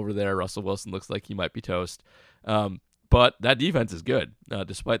job over there. Russell Wilson looks like he might be toast. But that defense is good,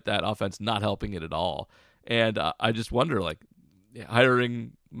 despite that offense not helping it at all. And I just wonder,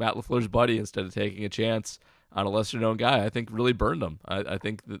 hiring Matt LaFleur's buddy instead of taking a chance on a lesser-known guy, I think really burned them. I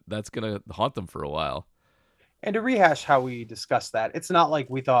think that's going to haunt them for a while. And to rehash how we discussed that, it's not like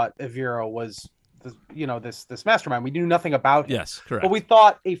we thought Evero was, this mastermind. We knew nothing about him. Yes, correct. But we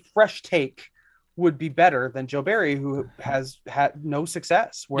thought a fresh take would be better than Joe Barry, who has had no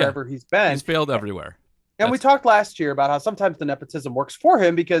success wherever he's been. He's failed everywhere. And we talked last year about how sometimes the nepotism works for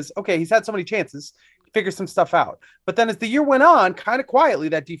him because, okay, he's had so many chances, figure some stuff out. But then as the year went on, kind of quietly,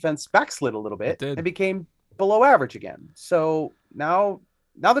 that defense backslid a little bit and became below average again. So now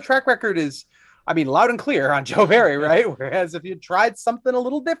the track record is, loud and clear on Joe Barry, right? Whereas if you tried something a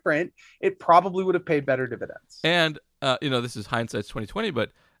little different, it probably would have paid better dividends. And, this is hindsight's 2020,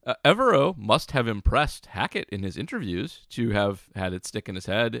 but Evero must have impressed Hackett in his interviews to have had it stick in his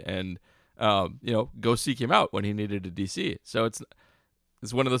head and, go seek him out when he needed a DC. So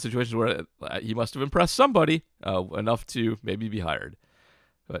it's one of those situations where he must have impressed somebody enough to maybe be hired.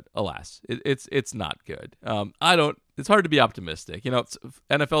 but alas, it's not good. It's hard to be optimistic.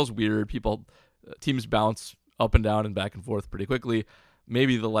 NFL's weird. Teams bounce up and down and back and forth pretty quickly.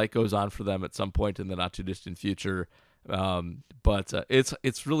 Maybe the light goes on for them at some point in the not too distant future. But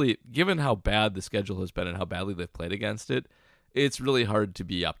it's really, given how bad the schedule has been and how badly they've played against it, it's really hard to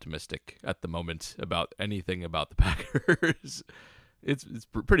be optimistic at the moment about anything about the Packers. It's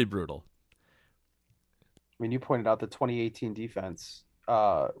pretty brutal. I mean, you pointed out the 2018 defense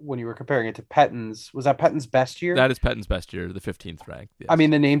when you were comparing it to Pettin's. Was that Pettin's best year? That is Pettin's best year, the 15th ranked. Yes. I mean,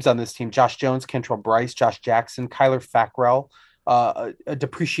 the names on this team: Josh Jones, Kentrell Bryce, Josh Jackson, Kyler Fackrell, a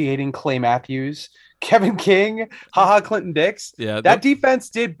depreciating Clay Matthews, Kevin King, Clinton Dix. Yeah, that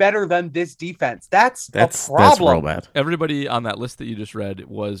defense did better than this defense. That's a That's problem. real bad. everybody on that list that you just read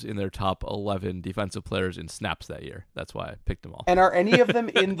was in their top 11 defensive players in snaps that year. That's why I picked them all. And are any of them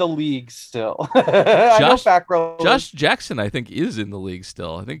in the league still? I know Fackrell. Josh Jackson, I think, is in the league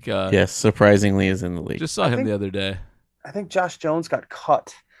still. I think. Yes, surprisingly is in the league. Just saw him the other day. I think Josh Jones got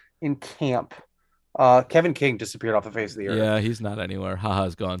cut in camp. Kevin King disappeared off the face of the earth. Yeah, he's not anywhere.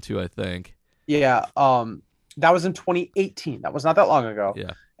 Haha's gone too, I think. Yeah. That was in 2018. That was not that long ago.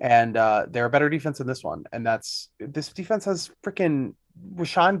 Yeah. And they're a better defense than this one. And this defense has freaking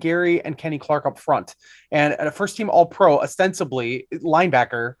Rashawn Gary and Kenny Clark up front, and a first team All Pro, ostensibly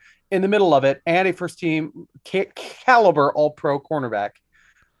linebacker in the middle of it, and a first team caliber All Pro cornerback.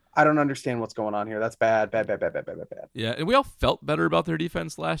 I don't understand what's going on here. That's bad. Yeah, and we all felt better about their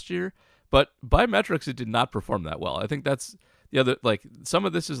defense last year, but by metrics, it did not perform that well. I think that's the other, like, some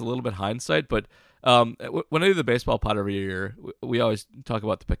of this is a little bit hindsight, but when I do the baseball pod every year, we always talk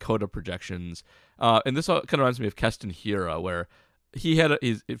about the PECOTA projections, and this all kind of reminds me of Keston Hiura, where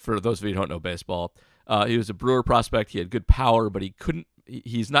he's for those of you who don't know baseball, he was a Brewer prospect. He had good power, but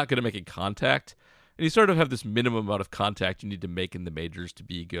he's not good at making contact. And you sort of have this minimum amount of contact you need to make in the majors to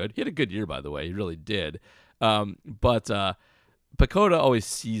be good. He had a good year, by the way. He really did. But PECOTA always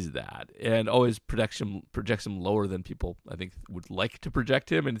sees that and always projects him lower than people, I think, would like to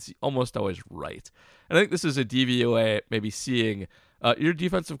project him, and it's almost always right. And I think this is a DVOA maybe seeing your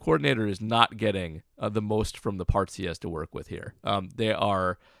defensive coordinator is not getting the most from the parts he has to work with here. They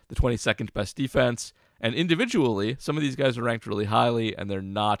are the 22nd best defense, and individually, some of these guys are ranked really highly, and they're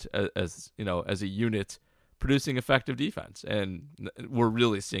not as a unit producing effective defense. And we're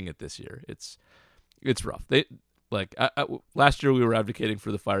really seeing it this year. It's rough. Last year we were advocating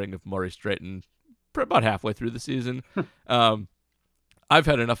for the firing of Maury Strayton about halfway through the season. I've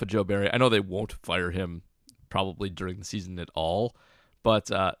had enough of Joe Barry. I know they won't fire him probably during the season at all, but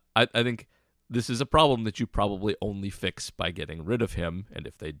I think this is a problem that you probably only fix by getting rid of him, and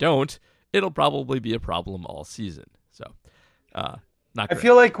if they don't, it'll probably be a problem all season. So, not great. I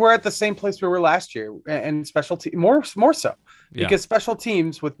feel like we're at the same place we were last year, and special team more so because special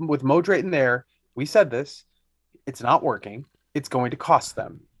teams with Mo Drayton there. We said this. It's not working. It's going to cost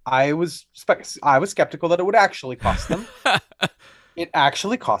them. I was skeptical that it would actually cost them. It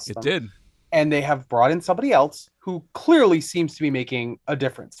actually cost them. It did. And they have brought in somebody else who clearly seems to be making a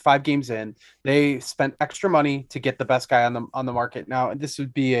difference. 5 games in, they spent extra money to get the best guy on the market. Now, this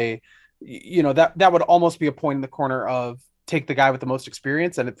would be that would almost be a point in the corner of take the guy with the most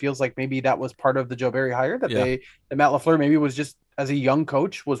experience. And it feels like maybe that was part of the Joe Barry hire that Matt LaFleur maybe was just, as a young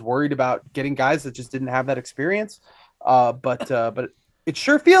coach, was worried about getting guys that just didn't have that experience. But it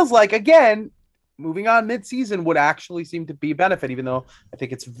sure feels like, again, moving on mid-season would actually seem to be a benefit, even though I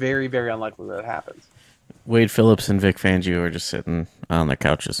think it's very, very unlikely that it happens. Wade Phillips and Vic Fangio are just sitting on their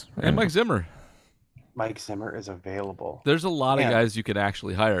couches. And Mike Zimmer. Mike Zimmer is available. There's a lot of guys you can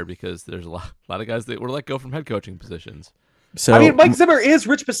actually hire because there's a lot of guys that were let go from head coaching positions. So, I mean, Mike Zimmer is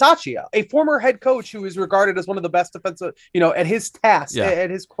Rich Bisaccia, a former head coach who is regarded as one of the best defensive, at his task, at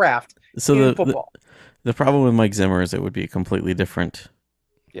his craft in football. The problem with Mike Zimmer is it would be a completely different,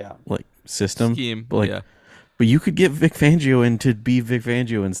 system scheme. But you could get Vic Fangio in to be Vic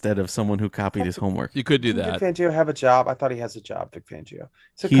Fangio instead of someone who copied his homework. You could do that. Vic Fangio have a job? I thought he has a job. Vic Fangio.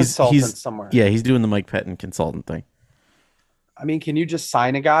 He's a consultant somewhere. Yeah, he's doing the Mike Pettin consultant thing. I mean, can you just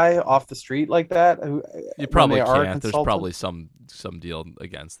sign a guy off the street like that? You probably can't. There's probably some deal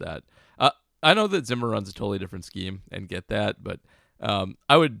against that. I know that Zimmer runs a totally different scheme and get that, but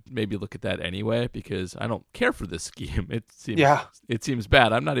I would maybe look at that anyway because I don't care for this scheme. It seems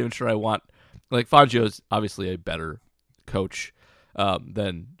bad. I'm not even sure I want. Like, Fangio's obviously a better coach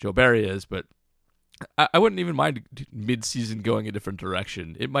than Joe Barry is, but I wouldn't even mind mid-season going a different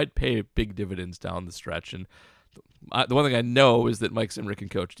direction. It might pay big dividends down the stretch, and the one thing I know is that Mike Zimmer can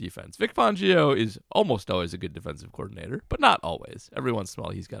coach defense. Vic Fangio is almost always a good defensive coordinator, but not always. Every once in a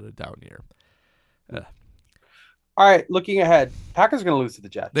while, he's got a down year. All All right, looking ahead, Packers are going to lose to the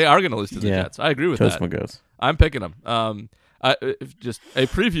Jets. They are going to lose to the Yeah. Jets. I agree with Toast that. my goats. I'm picking them. Just a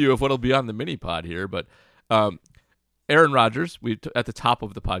preview of what'll be on the mini pod here, but Aaron Rodgers, at the top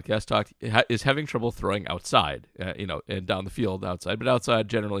of the podcast talked, is having trouble throwing outside, and down the field outside, but outside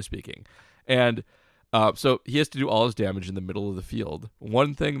generally speaking, and so he has to do all his damage in the middle of the field.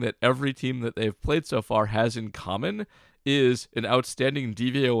 One thing that every team that they've played so far has in common is an outstanding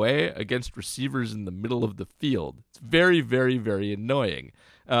DVOA against receivers in the middle of the field. It's very, very, very annoying.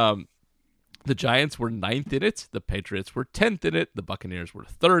 The Giants were 9th in it. The Patriots were 10th in it. The Buccaneers were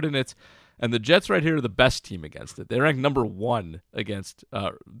 3rd in it. And the Jets right here are the best team against it. They rank number 1 against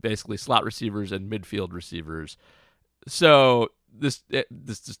basically slot receivers and midfield receivers. So this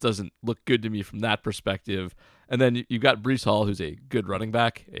just doesn't look good to me from that perspective. And then you've got Breece Hall, who's a good running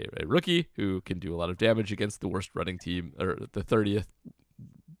back, a rookie who can do a lot of damage against the worst running team, or the 30th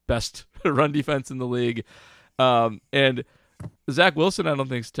best run defense in the league. And Zach Wilson, I don't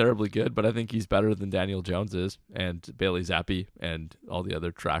think is terribly good, but I think he's better than Daniel Jones is, and Bailey Zappi, and all the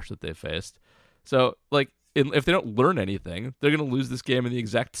other trash that they faced. So, if they don't learn anything, they're going to lose this game in the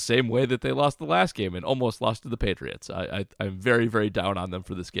exact same way that they lost the last game and almost lost to the Patriots. I'm very, very down on them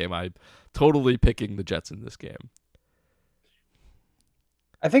for this game. I'm totally picking the Jets in this game.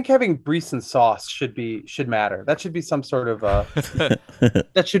 I think having Breece and Sauce should matter. That should be some sort of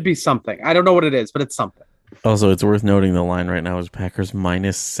that should be something. I don't know what it is, but it's something. Also, it's worth noting the line right now is Packers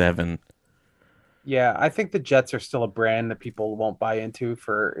 -7. Yeah, I think the Jets are still a brand that people won't buy into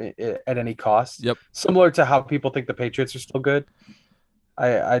at any cost. Yep. Similar to how people think the Patriots are still good.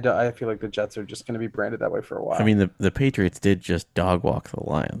 I feel like the Jets are just going to be branded that way for a while. I mean, the Patriots did just dog walk the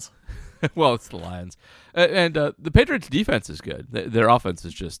Lions. Well, it's the Lions. And the Patriots' defense is good. Their offense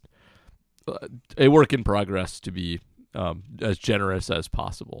is just a work in progress to be as generous as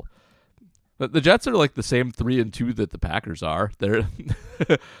possible. But the Jets are like the same 3-2 that the Packers are.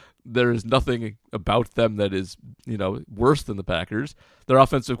 There is nothing about them that is, worse than the Packers. Their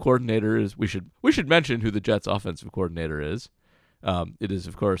offensive coordinator is, we should mention who the Jets' offensive coordinator is. It is,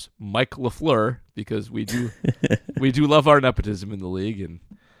 of course, Mike LaFleur, because we do love our nepotism in the league, and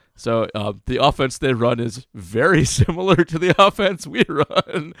so the offense they run is very similar to the offense we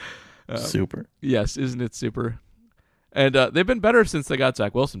run. Super. Yes, isn't it super? And they've been better since they got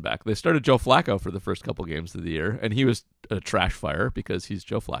Zach Wilson back. They started Joe Flacco for the first couple games of the year, and he was a trash fire because he's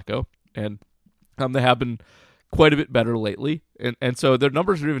Joe Flacco. And they have been quite a bit better lately. And so their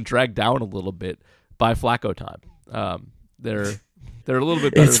numbers are even dragged down a little bit by Flacco time. They're a little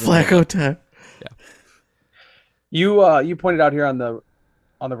bit better. It's Flacco time. Yeah. You pointed out here on the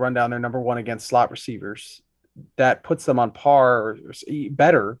rundown, they're number 1 against slot receivers. That puts them on par or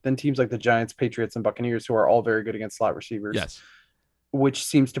better than teams like the Giants, Patriots, and Buccaneers, who are all very good against slot receivers. Yes. Which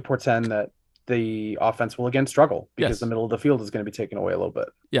seems to portend that the offense will again struggle because the middle of the field is going to be taken away a little bit.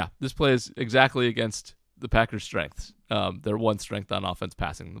 Yeah, this plays exactly against the Packers' strengths. Their one strength on offense,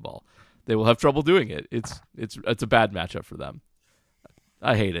 passing the ball. They will have trouble doing it. It's a bad matchup for them.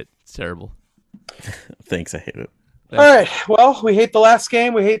 I hate it. It's terrible. Thanks, I hate it. All right. Well, we hate the last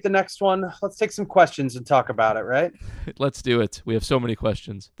game. We hate the next one. Let's take some questions and talk about it, right? Let's do it. We have so many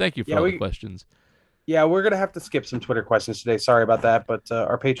questions. Thank you for all the questions. Yeah, we're going to have to skip some Twitter questions today. Sorry about that. But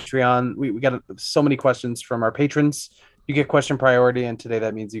our Patreon, we got so many questions from our patrons. You get question priority, and today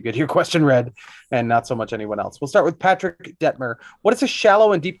that means you get your question read and not so much anyone else. We'll start with Patrick Detmer. What is a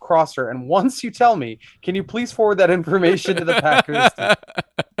shallow and deep crosser? And once you tell me, can you please forward that information to the Packers?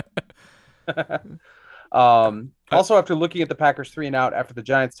 Also, after looking at the Packers 3-and-out after the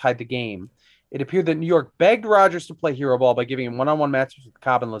Giants tied the game, it appeared that New York begged Rodgers to play hero ball by giving him one-on-one matches with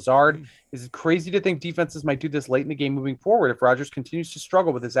Cobb and Lazard. Is it crazy to think defenses might do this late in the game moving forward if Rodgers continues to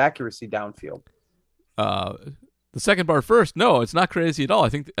struggle with his accuracy downfield? The second part first. No, it's not crazy at all. I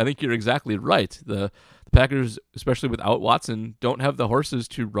think you're exactly right. The Packers, especially without Watson, don't have the horses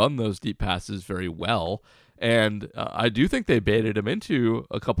to run those deep passes very well. And I do think they baited him into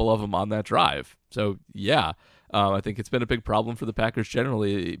a couple of them on that drive. So, yeah, I think it's been a big problem for the Packers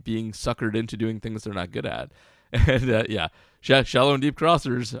generally, being suckered into doing things they're not good at. And, shallow and deep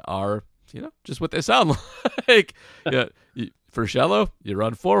crossers are, just what they sound like. Yeah, for shallow, you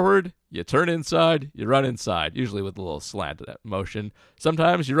run forward, you turn inside, you run inside, usually with a little slant motion.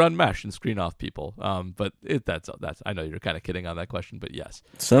 Sometimes you run mesh and screen off people. But that's. I know you're kind of kidding on that question, but yes.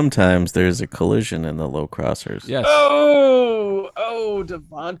 Sometimes there's a collision in the low crossers. Yes. Oh,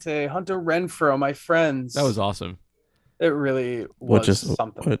 Devontae, Hunter Renfrow, my friends. That was awesome. It really was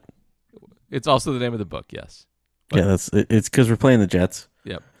something. What? It's also the name of the book, yes. But, yeah, it's because we're playing the Jets.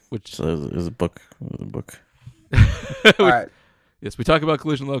 Yep. So it was a book. All right. Yes, we talk about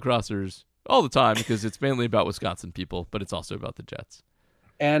collision low crossers all the time because it's mainly about Wisconsin people, but it's also about the Jets.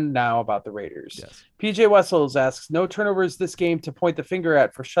 And now about the Raiders. Yes. PJ Wessels asks, no turnovers this game to point the finger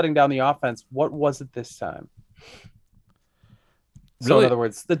at for shutting down the offense. What was it this time? So Really? in other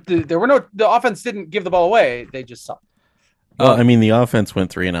words, the offense didn't give the ball away. They just sucked. Well, I mean, the offense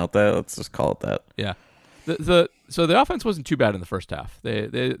went 3 and out. Let's just call it that. Yeah. So the offense wasn't too bad in the first half.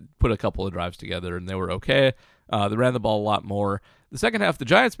 They put a couple of drives together and they were okay. They ran the ball a lot more. The second half, the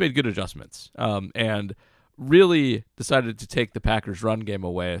Giants made good adjustments and really decided to take the Packers' run game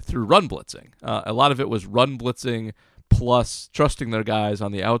away through run blitzing. A lot of it was run blitzing plus trusting their guys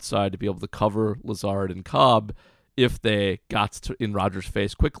on the outside to be able to cover Lazard and Cobb if they got in Rodgers'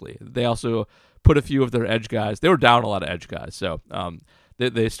 face quickly. They also put a few of their edge guys. They were down a lot of edge guys, so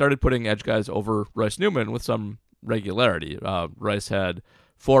they started putting edge guys over Rice Newman with some regularity. Rice had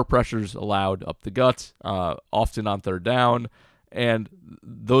 4 pressures allowed up the gut, often on third down, and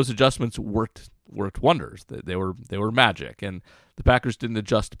those adjustments worked wonders. They were magic, and the Packers didn't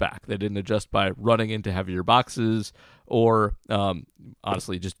adjust back. They didn't adjust by running into heavier boxes or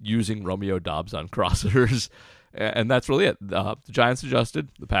honestly just using Romeo Doubs on crossers. And that's really it. The Giants adjusted.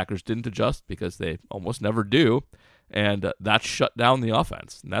 The Packers didn't adjust because they almost never do, and that shut down the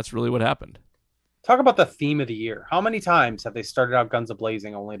offense. And that's really what happened. Talk about the theme of the year. How many times have they started out guns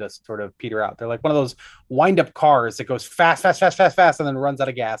a-blazing only to sort of peter out? They're like one of those wind-up cars that goes fast, and then runs out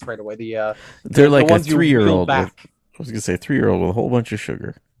of gas right away. They're like a ones you reel 3-year-old. back. I was going to say 3-year-old with a whole bunch of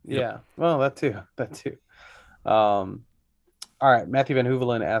sugar. Yeah, well, that too. All right, Matthew Van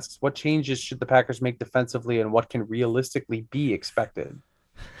Hoevelen asks, what changes should the Packers make defensively and what can realistically be expected?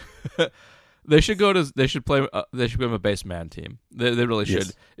 They should play a base man team. They really should.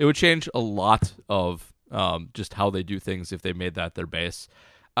 Yes. It would change a lot of just how they do things if they made that their base.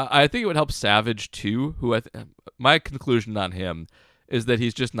 I think it would help Savage too, who my conclusion on him is that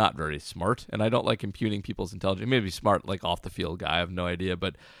he's just not very smart, and I don't like impugning people's intelligence. He may be smart, like off the field guy, I have no idea,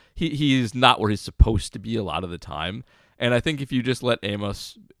 but he's not where he's supposed to be a lot of the time. And I think if you just let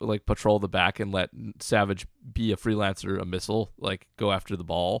Amos like patrol the back and let Savage be a freelancer, a missile, like go after the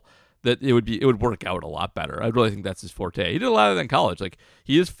ball, that it would work out a lot better. I really think that's his forte. He did a lot of that in college. Like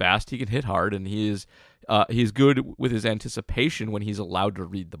he is fast, he can hit hard, and he's good with his anticipation when he's allowed to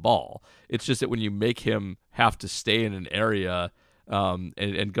read the ball. It's just that when you make him have to stay in an area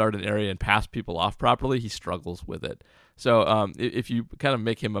and guard an area and pass people off properly, he struggles with it. So if you kind of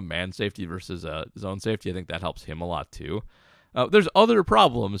make him a man safety versus a zone safety, I think that helps him a lot too. There's other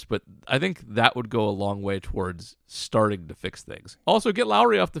problems, but I think that would go a long way towards starting to fix things. Also, get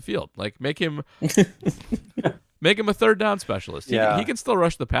Lowry off the field. Like make him a third down specialist. He can still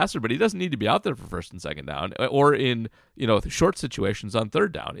rush the passer, but he doesn't need to be out there for first and second down or in short situations on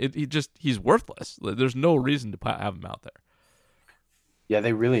third down. He's worthless. There's no reason to have him out there. Yeah,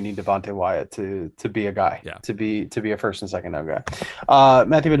 they really need Devontae Wyatt to be a guy, yeah. to be a first and second down guy.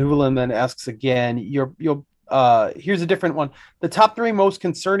 Matthew Van Hoevelen then asks again, here's a different one. The top 3 most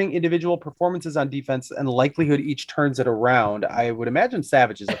concerning individual performances on defense and likelihood each turns it around. I would imagine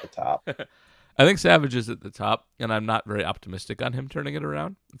Savage is at the top. I think Savage is at the top, and I'm not very optimistic on him turning it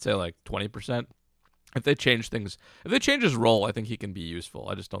around. I'd say like 20%. If they change his role, I think he can be useful.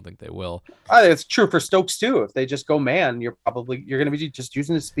 I just don't think they will. I think it's true for Stokes too. If they just go man, you're going to be just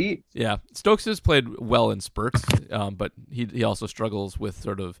using his speed. Yeah, Stokes has played well in spurts, but he also struggles with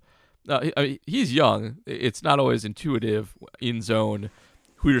sort of. He's young. It's not always intuitive in zone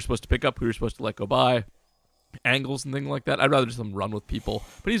who you're supposed to pick up, who you're supposed to let go by, angles and things like that. I'd rather just let him run with people,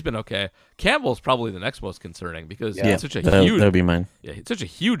 but he's been okay. Campbell's probably the next most concerning because it's such a huge. That would be mine. Yeah, it's such a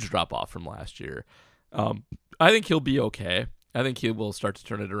huge drop off from last year. I think he'll be okay. I think he will start to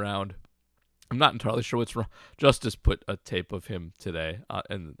turn it around. I'm not entirely sure what's wrong. Justice put a tape of him today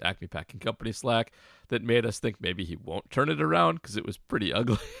in the Acme Packing Company Slack that made us think maybe he won't turn it around because it was pretty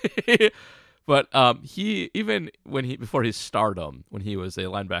ugly. But he before his stardom, when he was a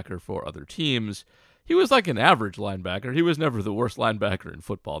linebacker for other teams, he was like an average linebacker. He was never the worst linebacker in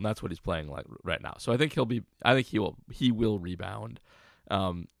football, and that's what he's playing like right now. So I think he will rebound.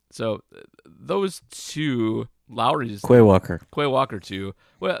 So those two, Lowry's Quay Walker too.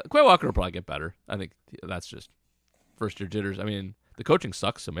 Well, Quay Walker will probably get better. I think that's just first year jitters. I mean, the coaching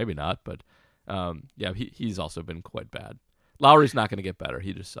sucks, so maybe not. But he's also been quite bad. Lowry's not going to get better.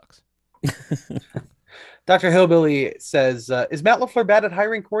 He just sucks. Dr. Hillbilly says, is Matt LaFleur bad at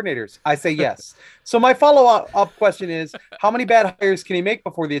hiring coordinators? I say yes. So my follow-up question is, how many bad hires can he make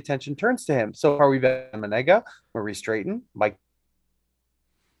before the attention turns to him? So far, we've had Manega, Maurice Drayton, Mike.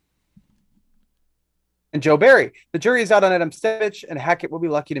 And Joe Barry, the jury is out on Adam Stenavich, and Hackett will be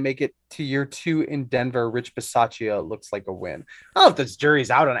lucky to make it to year 2 in Denver. Rich Bisaccia looks like a win. I don't know if this jury's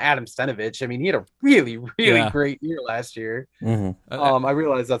out on Adam Stenavich. I mean, he had a really, really great year last year. Mm-hmm. I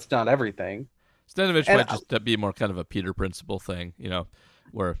realize that's not everything. Stenavich might just be more kind of a Peter Principle thing,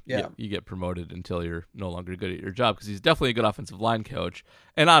 where Yeah. you get promoted until you're no longer good at your job, because he's definitely a good offensive line coach.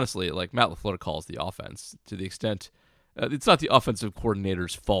 And honestly, like, Matt LaFleur calls the offense to the extent it's not the offensive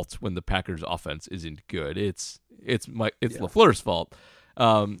coordinator's fault when the Packers' offense isn't good. It's LaFleur's fault.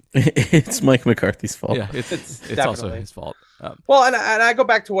 It's Mike McCarthy's fault. Yeah, it's also definitely his fault. Well, and I go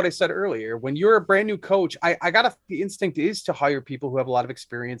back to what I said earlier. When you're a brand new coach, the instinct is to hire people who have a lot of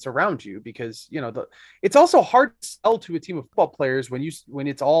experience around you, because it's also hard to sell to a team of football players when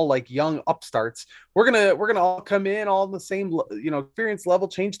it's all like young upstarts. We're gonna all come in all on the same experience level,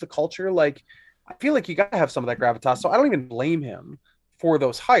 change the culture. Like, I feel like you got to have some of that gravitas. So I don't even blame him for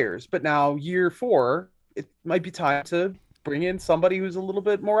those hires. But now, year 4, it might be time to bring in somebody who's a little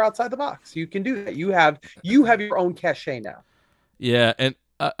bit more outside the box. You can do that. You have your own cachet now. Yeah, and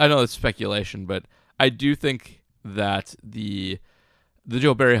I know it's speculation, but I do think that the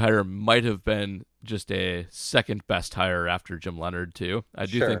Joe Barry hire might have been just a second best hire after Jim Leonhard too. I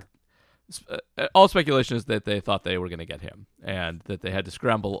do think all speculation is that they thought they were going to get him, and that they had to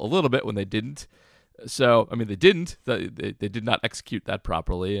scramble a little bit when they didn't. So, I mean, they didn't. They did not execute that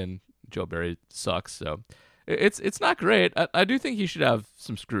properly, and Joe Barry sucks. So, it's not great. I do think he should have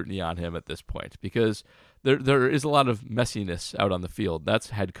some scrutiny on him at this point, because there is a lot of messiness out on the field.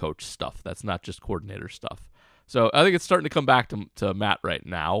 That's head coach stuff. That's not just coordinator stuff. So, I think it's starting to come back to Matt right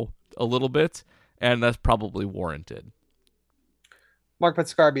now a little bit, and that's probably warranted. Mark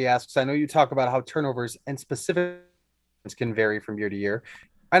Petscarby asks, I know you talk about how turnovers and specific can vary from year to year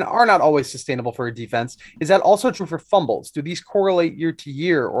and are not always sustainable for a defense. Is that also true for fumbles? Do these correlate year to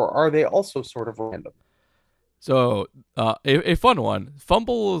year, or are they also sort of random? So a fun one,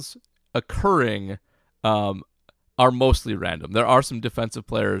 fumbles occurring are mostly random. There are some defensive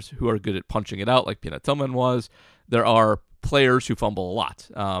players who are good at punching it out, like Peanut Tillman was. There are players who fumble a lot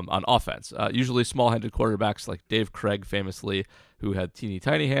on offense, usually small-handed quarterbacks like Dave Craig famously, who had teeny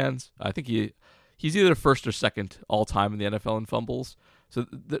tiny hands. I think he's either first or second all-time in the NFL in fumbles. So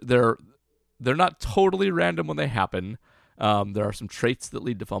they're not totally random when they happen. There are some traits that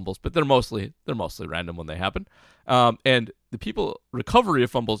lead to fumbles, but they're mostly random when they happen. And the recovery of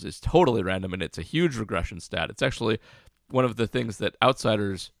fumbles is totally random, and it's a huge regression stat. It's actually one of the things that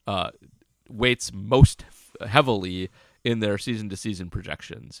outsiders weights most heavily in their season-to-season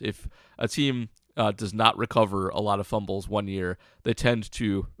projections. If a team does not recover a lot of fumbles one year, they tend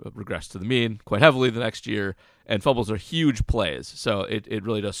to regress to the mean quite heavily the next year, and fumbles are huge plays, so it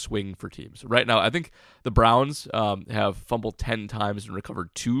really does swing for teams. Right now, I think the Browns have fumbled 10 times and recovered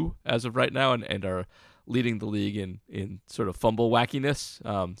 2 as of right now, and are leading the league in sort of fumble wackiness,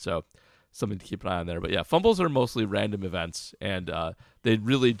 so something to keep an eye on there. But yeah, fumbles are mostly random events, and they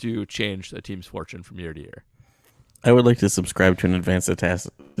really do change a team's fortune from year to year. I would like to subscribe to an advanced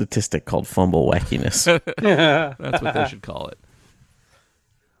statistic called fumble wackiness. That's what they should call it.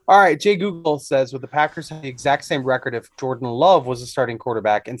 All right, Jay Google says, would the Packers have the exact same record if Jordan Love was a starting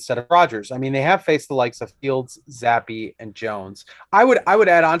quarterback instead of Rodgers? I mean, they have faced the likes of Fields, Zappe, and Jones. I would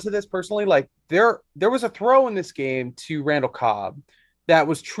add on to this personally. Like, there was a throw in this game to Randall Cobb that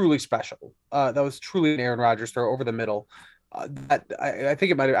was truly special. That was truly an Aaron Rodgers throw over the middle. I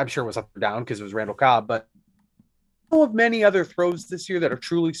think it might have, I'm sure it was up or down because it was Randall Cobb, but of many other throws this year that are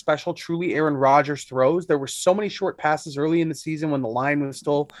truly special, truly Aaron Rodgers throws. There were so many short passes early in the season when the line was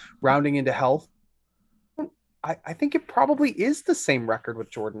still rounding into health. I think it probably is the same record with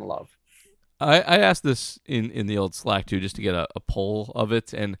Jordan Love. I asked this in the old Slack too, just to get a poll of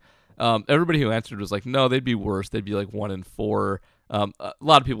it, and everybody who answered was like, no, they'd be worse. They'd be like 1-4. A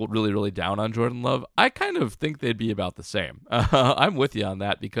lot of people really, really down on Jordan Love. I kind of think they'd be about the same. I'm with you on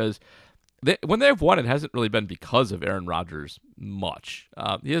that, because when they've won, it hasn't really been because of Aaron Rodgers much.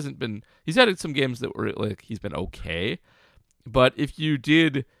 He's had some games that were like he's been okay, but if you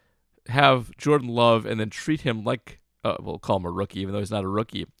did have Jordan Love and then treat him like, we'll call him a rookie, even though he's not a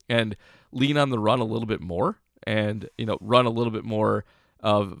rookie, and lean on the run a little bit more, and run a little bit more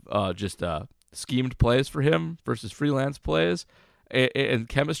of just schemed plays for him versus freelance plays, and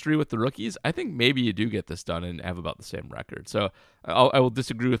chemistry with the rookies, I think maybe you do get this done and have about the same record. So I will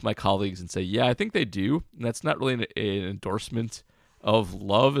disagree with my colleagues and say, yeah, I think they do. And that's not really an endorsement of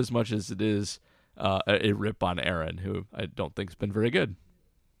Love as much as it is a rip on Aaron, who I don't think has been very good.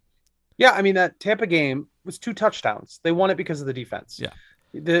 Yeah, I mean, that Tampa game was 2 touchdowns. They won it because of the defense. Yeah.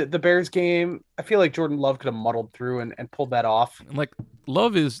 The Bears game, I feel like Jordan Love could have muddled through and pulled that off. And like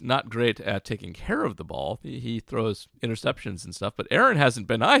Love is not great at taking care of the ball. He throws interceptions and stuff, but Aaron hasn't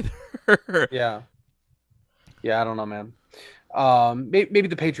been either. Yeah. Yeah, I don't know, man. Maybe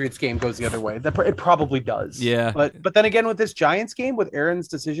the Patriots game goes the other way. It probably does. Yeah. But then again, with this Giants game, with Aaron's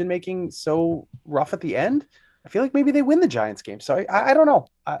decision making so rough at the end, I feel like maybe they win the Giants game. So I don't know.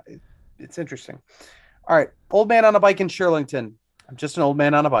 It's interesting. All right, old man on a bike in Shirlington. I'm just an old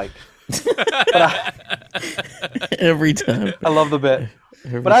man on a bike. Every time. I love the bit.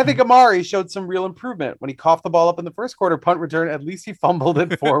 But I think Amari showed some real improvement when he coughed the ball up in the first quarter punt return. At least he fumbled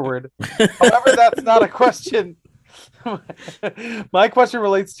it forward. However, that's not a question. My question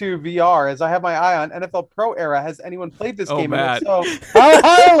relates to VR, as I have my eye on NFL Pro Era. Has anyone played this game? Matt. And if so, how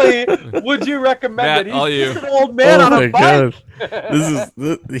highly would you recommend Matt, it? He's just an old man on a bike.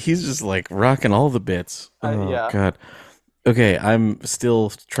 He's just like rocking all the bits. Oh Yeah. God. Okay, I'm still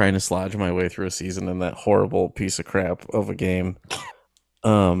trying to slodge my way through a season in that horrible piece of crap of a game.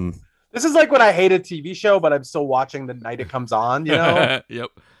 This is like when I hate a TV show, but I'm still watching the night it comes on. You know? Yep.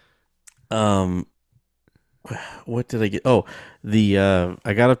 What did I get? Oh,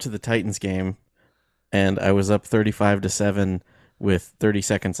 I got up to the Titans game, and I was up 35-7 with 30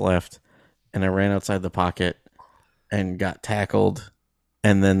 seconds left, and I ran outside the pocket and got tackled,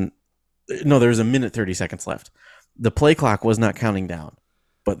 and then no, there was a minute 30 seconds left. The play clock was not counting down,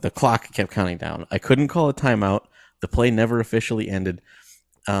 but the clock kept counting down. I couldn't call a timeout. The play never officially ended.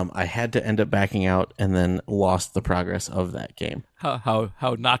 I had to end up backing out and then lost the progress of that game. How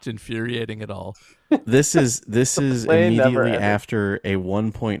not infuriating at all. This is play never immediately ended. after a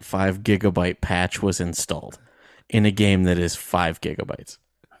 1.5 gigabyte patch was installed in a game that is 5 gigabytes.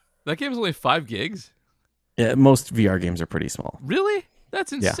 That game's only 5 gigs? Yeah, most VR games are pretty small. Really?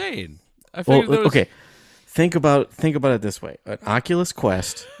 That's insane. I Well, figured there was... okay. Think about it this way: an Oculus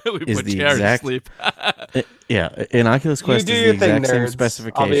Quest we is put the Jared exact. to sleep. An Oculus Quest you do is the your thing, exact same nerds.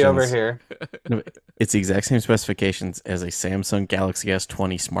 specifications. I'll be over here. No, it's the exact same specifications as a Samsung Galaxy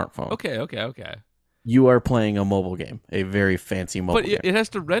S20 smartphone. Okay. You are playing a mobile game, a very fancy mobile But game. it has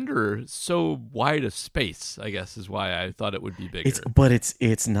to render so wide a space, I guess, is why I thought it would be bigger.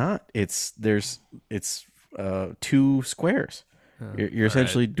 It's not. It's 2 squares. You're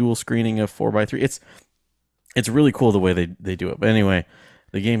essentially dual screening a 4x3. It's really cool the way they do it. But anyway,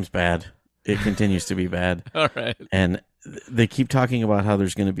 the game's bad. It continues to be bad. All right. And they keep talking about how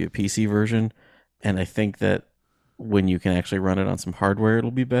there's going to be a PC version, and I think that when you can actually run it on some hardware,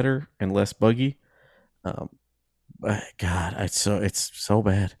 it'll be better and less buggy. But God, it's so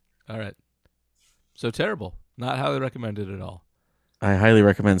bad. All right. So terrible. Not highly recommended at all. I highly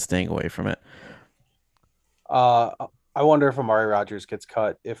recommend staying away from it. I wonder if Amari Rodgers gets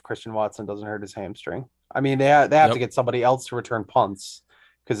cut if Christian Watson doesn't hurt his hamstring. I mean, they have to get somebody else to return punts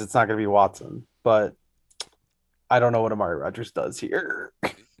because it's not going to be Watson. But I don't know what Amari Rodgers does here.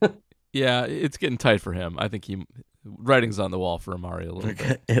 Yeah, it's getting tight for him. I think writing's on the wall for Amari a little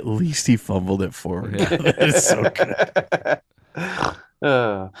bit. At least he fumbled it forward. Yeah. That is so good.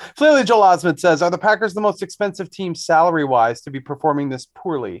 Clearly, Joel Osment says, are the Packers the most expensive team salary-wise to be performing this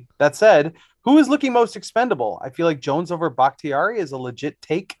poorly? That said, who is looking most expendable? I feel like Jones over Bakhtiari is a legit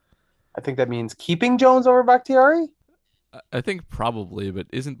take. I think that means keeping Jones over Bakhtiari. I think probably, but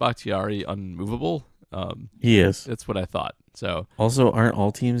isn't Bakhtiari unmovable? He is. That's what I thought. So Also, aren't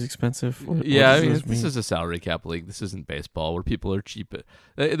all teams expensive? What yeah, does I mean, this this mean? is a salary cap league. This isn't baseball where people are cheap.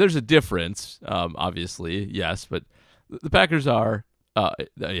 There's a difference, obviously, yes, but the Packers are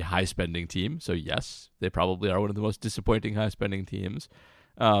a high spending team. So yes, they probably are one of the most disappointing high spending teams.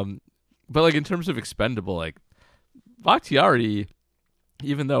 But like in terms of expendable, like Bakhtiari,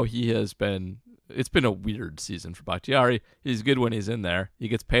 even though it's been a weird season for Bakhtiari. He's good when he's in there. He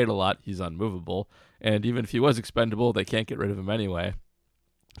gets paid a lot. He's unmovable. And even if he was expendable, they can't get rid of him anyway.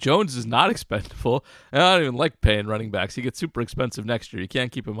 Jones is not expendable. And I don't even like paying running backs. He gets super expensive next year. You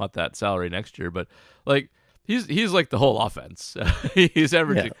can't keep him at that salary next year. But like he's like the whole offense. He's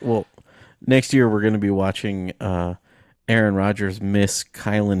averaging. Yeah, well, next year we're going to be watching Aaron Rodgers miss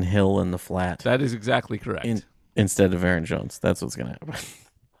Kylan Hill in the flat That is exactly correct. instead of Aaron Jones. That's what's going to happen.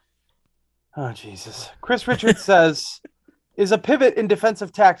 Oh, Jesus. Chris Richards says, is a pivot in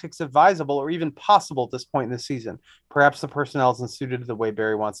defensive tactics advisable or even possible at this point in the season? Perhaps the personnel isn't suited to the way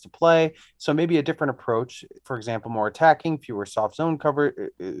Barry wants to play, so maybe a different approach. For example, more attacking, fewer soft zone cover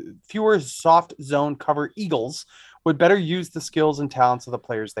Eagles would better use the skills and talents of the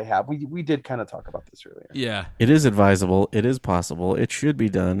players they have. We did kind of talk about this earlier. Yeah. It is advisable. It is possible. It should be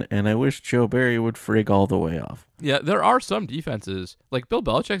done. And I wish Joe Barry would frig all the way off. Yeah, there are some defenses, like Bill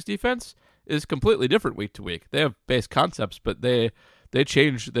Belichick's defense is completely different week to week. They have base concepts, but they they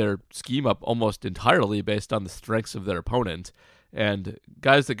change their scheme up almost entirely based on the strengths of their opponent. And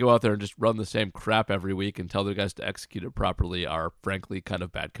guys that go out there and just run the same crap every week and tell their guys to execute it properly are, frankly, kind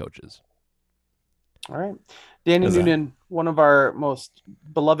of bad coaches. All right. Danny Noonan, one of our most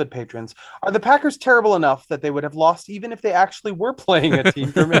beloved patrons. Are the Packers terrible enough that they would have lost even if they actually were playing a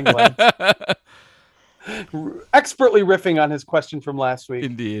team from England? Expertly riffing on his question from last week.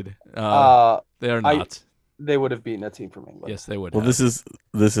 Indeed. They are not. They would have beaten a team from England. Yes, they would. Well, this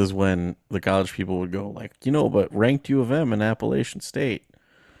is when the college people would go like, but ranked U of M and Appalachian State.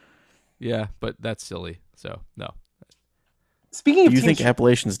 Yeah, but that's silly. So, no. Speaking of do you teams, think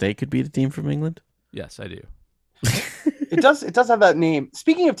Appalachian State could beat a team from England? Yes, I do. It does have that name.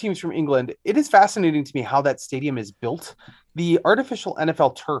 Speaking of teams from England, it is fascinating to me how that stadium is built. The artificial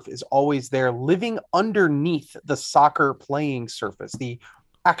NFL turf is always there, living underneath the soccer playing surface, the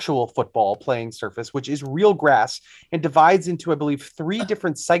actual football playing surface, which is real grass and divides into, I believe, 3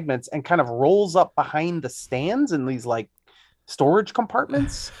 different segments and kind of rolls up behind the stands in these like storage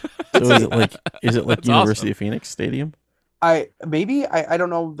compartments. So is it like University awesome. of Phoenix Stadium? I don't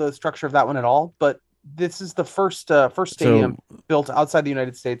know the structure of that one at all, but this is the first stadium built outside the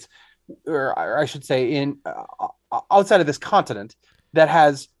United States, or I should say in outside of this continent, that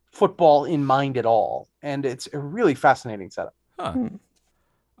has football in mind at all. And it's a really fascinating setup. Huh.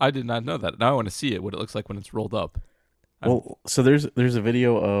 I did not know that. Now I want to see it, what it looks like when it's rolled up. Well, so there's a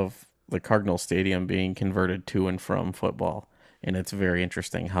video of the Cardinal Stadium being converted to and from football, and it's very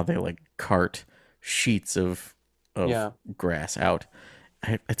interesting how they like cart sheets of grass out.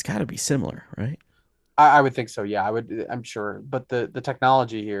 It's got to be similar, right? I would think so. Yeah, I'm sure. But the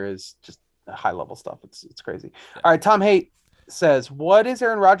technology here is just high level stuff. It's crazy. All right. Tom Haight says, what is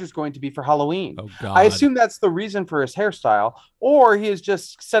Aaron Rodgers going to be for Halloween? Oh, God. I assume that's the reason for his hairstyle, or he is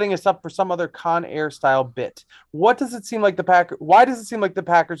just setting us up for some other Con Air style bit. Why does it seem like the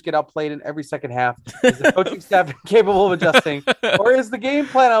Packers get outplayed in every second half? Is the coaching staff incapable of adjusting, or is the game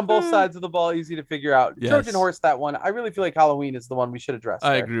plan on both sides of the ball easy to figure out? Yes. Trojan horse that one. I really feel like Halloween is the one we should address.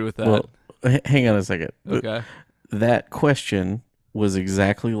 I agree with that. Well, hang on a second. Okay. That question was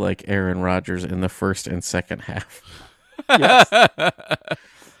exactly like Aaron Rodgers in the first and second half. Yes.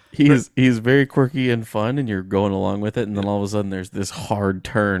 He's very quirky and fun, and you're going along with it, and then all of a sudden there's this hard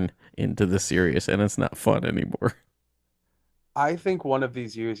turn into the serious, and it's not fun anymore. I think one of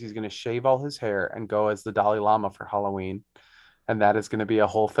these years he's going to shave all his hair and go as the Dalai Lama for Halloween, and that is going to be a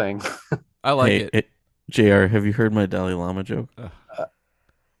whole thing. I like it. JR, have you heard my Dalai Lama joke?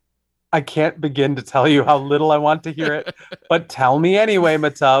 I can't begin to tell you how little I want to hear it, but tell me anyway,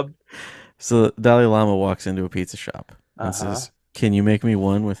 Matub. So Dalai Lama walks into a pizza shop and says, "Can you make me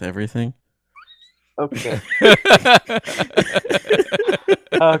one with everything?" Okay.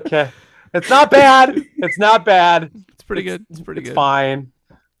 Okay. It's not bad. It's not bad. It's pretty good. It's pretty good. Fine.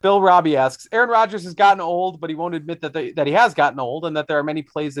 Bill Robbie asks, Aaron Rodgers has gotten old, but he won't admit that he has gotten old and that there are many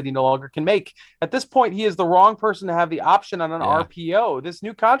plays that he no longer can make. At this point, he is the wrong person to have the option on an RPO. This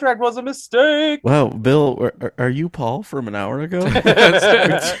new contract was a mistake. Wow, Bill, are you Paul from an hour ago?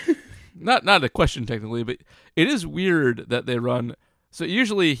 Not a question technically, but it is weird that they run. So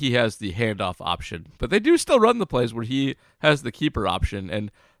usually he has the handoff option, but they do still run the plays where he has the keeper option,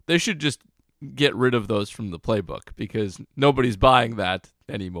 and they should just get rid of those from the playbook because nobody's buying that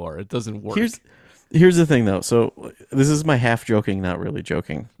anymore. It doesn't work. Here's the thing, though. So this is my half joking, not really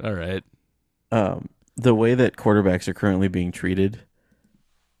joking. All right. The way that quarterbacks are currently being treated,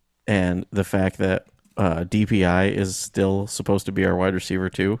 and the fact that DPI is still supposed to be our wide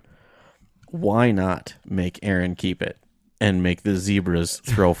receiver too. Why not make Aaron keep it and make the zebras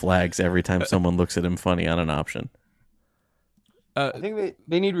throw flags every time someone looks at him funny on an option? I think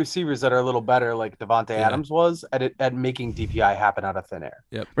they need receivers that are a little better, like Devontae Adams was at making DPI happen out of thin air.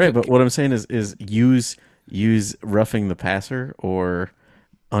 Yep. Right, but what I'm saying is use roughing the passer or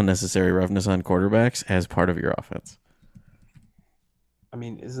unnecessary roughness on quarterbacks as part of your offense. I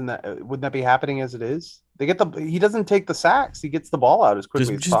mean, wouldn't that be happening as it is? He doesn't take the sacks. He gets the ball out as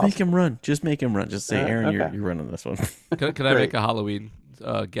quickly as Just possible. make him run. Just make him run. Just say, Aaron, okay. you're running this one. Can I make a Halloween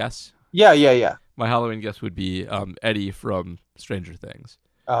guess? Yeah. My Halloween guess would be Eddie from Stranger Things.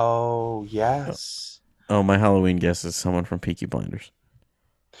 Oh, yes. Oh, my Halloween guess is someone from Peaky Blinders.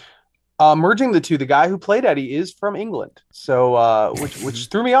 Merging the two, the guy who played Eddie is from England, so which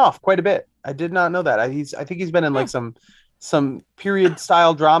threw me off quite a bit. I did not know that. I think he's been in like some period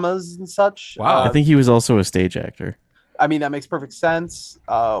style dramas and such. Wow. I think he was also a stage actor. I mean, that makes perfect sense.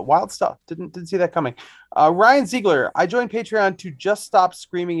 Wild stuff. Didn't see that coming. Ryan Ziegler, I joined Patreon to just stop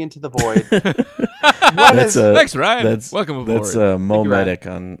screaming into the void. That's Thanks, Ryan. That's Welcome aboard. That's Mo you, Ryan. Medic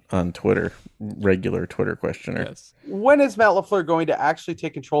on Twitter, regular Twitter questioner. Yes. When is Matt LaFleur going to actually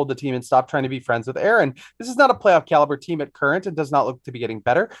take control of the team and stop trying to be friends with Aaron? This is not a playoff caliber team at current and does not look to be getting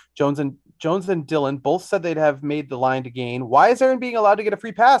better. Jones and Dillon both said they'd have made the line to gain. Why is Aaron being allowed to get a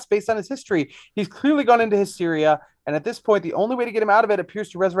free pass based on his history? He's clearly gone into hysteria. And at this point, the only way to get him out of it appears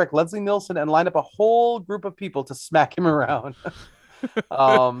to resurrect Leslie Nielsen and line up a whole group of people to smack him around.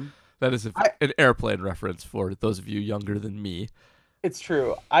 That is an airplane reference for those of you younger than me. It's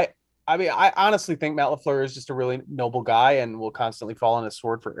true. I mean, I honestly think Matt LaFleur is just a really noble guy and will constantly fall on his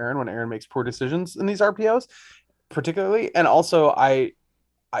sword for Aaron when Aaron makes poor decisions in these RPOs, particularly. And also,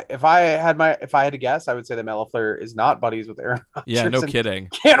 if I had to guess, I would say that Matt LaFleur is not buddies with Aaron Rodgers. Yeah, no and kidding.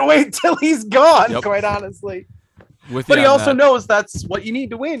 Can't wait till he's gone, Yep. quite honestly. With But you he on also that. knows that's what you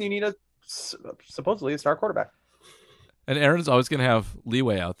need to win. You need supposedly a star quarterback. And Aaron's always going to have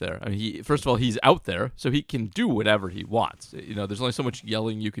leeway out there. I mean, first of all, he's out there, so he can do whatever he wants. You know, there's only so much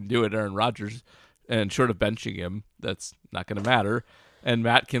yelling you can do at Aaron Rodgers, and short of benching him, that's not going to matter. And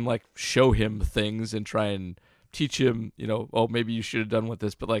Matt can like show him things and try and teach him. You know, oh, maybe you should have done with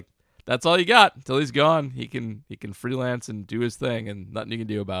this, but like that's all you got until he's gone. He can freelance and do his thing, and nothing you can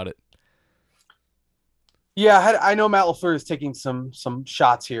do about it. Yeah, I know Matt LaFleur is taking some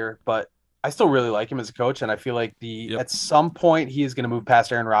shots here, but I still really like him as a coach, and I feel like at some point he is going to move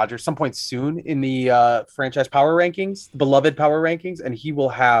past Aaron Rodgers, some point soon in the franchise power rankings, the beloved power rankings, and he will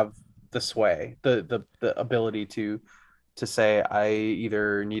have the sway, the ability to say I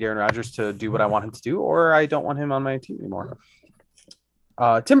either need Aaron Rodgers to do what I want him to do, or I don't want him on my team anymore.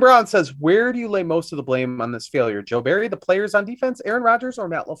 Tim Brown says, where do you lay most of the blame on this failure? Joe Barry, the players on defense, Aaron Rodgers, or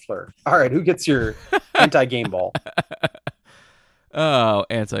Matt LaFleur? All right, who gets your anti-game ball? Oh,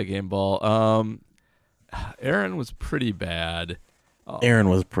 anti-game ball. Aaron was pretty bad. Aaron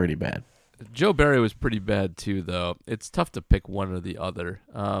was pretty bad. Joe Barry was pretty bad too, though. It's tough to pick one or the other.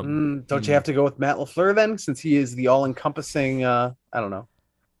 Don't you have to go with Matt LaFleur then, since he is the all-encompassing? I don't know.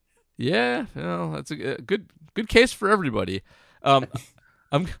 Yeah, that's a good case for everybody. I'm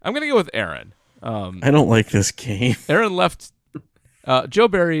gonna go with Aaron. I don't like this game. Aaron left. Joe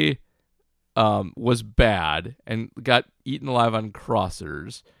Barry was bad and got eaten alive on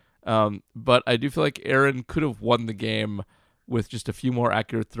crossers. But I do feel like Aaron could have won the game with just a few more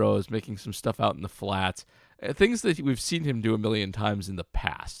accurate throws, making some stuff out in the flats, things that we've seen him do a million times in the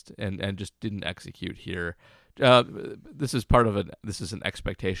past, and just didn't execute here. This is an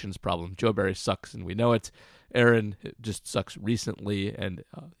expectations problem. Joe Barry sucks, and we know it. Aaron just sucks recently, and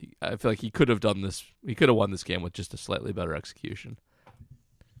I feel like he could have done this. He could have won this game with just a slightly better execution.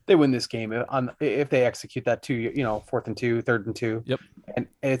 They win this game if they execute that 4th and 2, 3rd and 2. Yep. And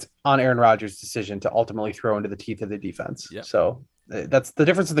it's on Aaron Rodgers' decision to ultimately throw into the teeth of the defense. Yep. So that's the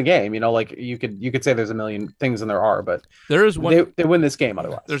difference in the game. Like you could say there's a million things, and there are, but there is one. They win this game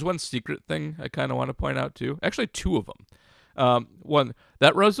otherwise. There's one secret thing I kind of want to point out too. Actually, two of them. One,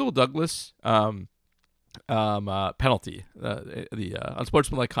 that Rasul Douglas penalty, the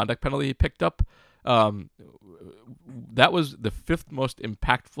unsportsmanlike conduct penalty he picked up. That was the 5th most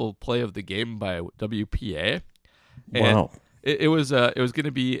impactful play of the game by WPA. And Wow. It was going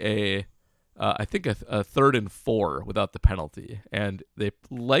to be I think a 3rd and 4 without the penalty, and there's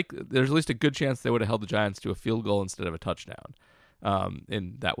at least a good chance they would have held the Giants to a field goal instead of a touchdown,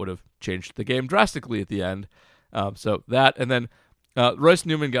 and that would have changed the game drastically at the end. So that, and then Royce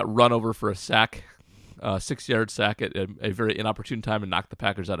Newman got run over for a sack, 6-yard sack at a very inopportune time, and knocked the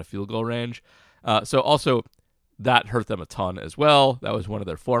Packers out of field goal range. So also that hurt them a ton as well. That was one of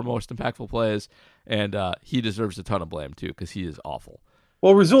their 4 most impactful plays, and he deserves a ton of blame too because he is awful.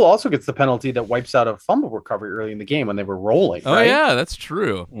 Well, Rasul also gets the penalty that wipes out a fumble recovery early in the game when they were rolling. Oh right? yeah, that's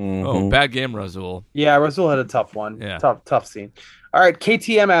true. Mhm. Oh, bad game, Rasul. Yeah, Rasul had a tough one. Yeah. Tough scene. All right,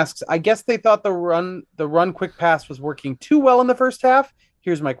 KTM asks, I guess they thought the run quick pass was working too well in the first half.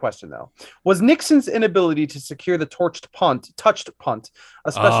 Here's my question though. Was Nixon's inability to secure the touched punt,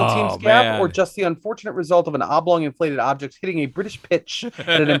 a special teams gap, man. or just the unfortunate result of an oblong inflated object hitting a British pitch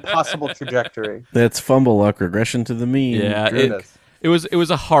at an impossible trajectory? That's fumble luck regression to the mean. Yeah, Goodness. It was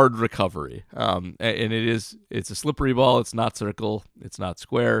a hard recovery, and it's a slippery ball. It's not circle. It's not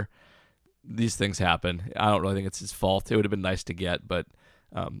square. These things happen. I don't really think it's his fault. It would have been nice to get, but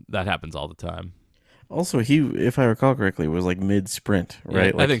that happens all the time. Also, he, if I recall correctly, was like mid sprint,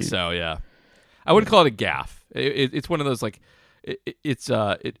 right? Yeah, I think so. Yeah, I wouldn't call it a gaff. It's one of those like it's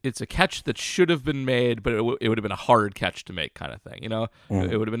a catch that should have been made, but it would have been a hard catch to make kind of thing. It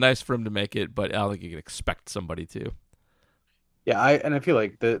would have been nice for him to make it, but I don't think you can expect somebody to. Yeah, I feel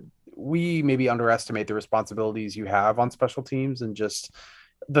like we maybe underestimate the responsibilities you have on special teams, and just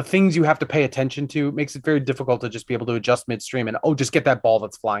the things you have to pay attention to makes it very difficult to just be able to adjust midstream and just get that ball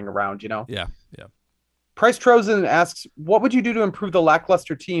that's flying around, Yeah. Price Trozen asks, what would you do to improve the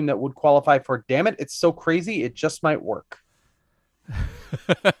lackluster team that would qualify for, damn it, it's so crazy, it just might work?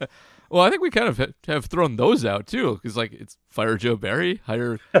 Well, I think we kind of have thrown those out too, because like it's fire Joe Barry,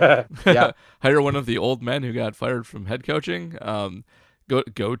 hire Yeah. hire one of the old men who got fired from head coaching.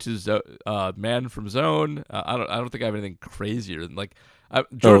 Go to man from zone. I don't think I have anything crazier than like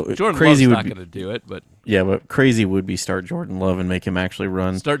Jordan crazy Love's would not going to do it, but Yeah, but crazy would be start Jordan Love and make him actually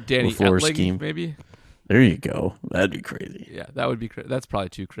run. start Danny LaFleur Etling scheme. maybe. There you go. That'd be crazy. Yeah, that would be that's probably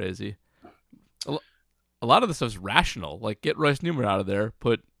too crazy. A lot of the stuff's rational. Like get Royce Newman out of there,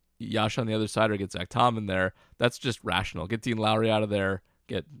 put Yash on the other side, or get Zach Tom in there. That's just rational. Get Dean Lowry out of there.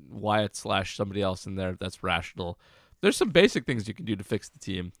 Get Wyatt / somebody else in there. That's rational. There's some basic things you can do to fix the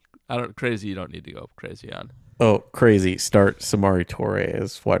team. Crazy. You don't need to go crazy on. Oh, crazy. Start Samari Torre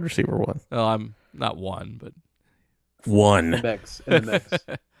as wide receiver 1. Well, I'm not one, but One. In the mix.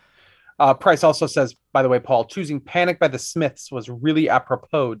 Price also says, by the way, Paul, choosing Panic by the Smiths was really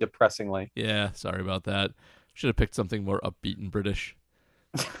apropos, depressingly. yeah, sorry about that. Should have picked something more upbeat and British.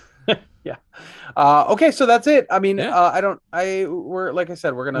 Yeah. Okay, so that's it. I mean, Yeah. we're like I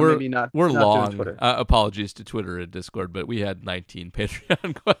said, we're gonna maybe not. We're not do long. Twitter. Apologies to Twitter and Discord, but we had 19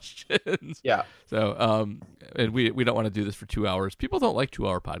 Patreon questions. Yeah. So, and we don't want to do this for 2 hours. People don't like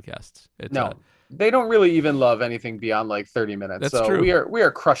 2-hour podcasts. It's, No, they don't really even love anything beyond like 30 minutes. That's so true. we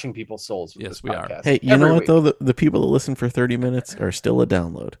are crushing people's souls with Yes, this we are. podcast. Hey, you every know what week. though? The people that listen for 30 minutes are still a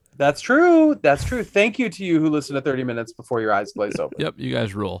download. That's true. That's true. Thank you to you who listen to 30 minutes before your eyes glaze open. Yep, you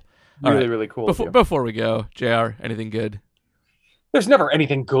guys rule. All Really, right. really cool. of you. Before we go, JR, anything good? There's never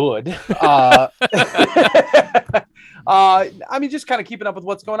anything good. I mean, just kind of keeping up with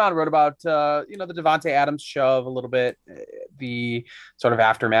what's going on. I wrote about, the Devontae Adams shove a little bit, the sort of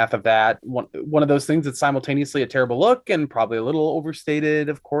aftermath of that. One of those things that's simultaneously a terrible look and probably a little overstated.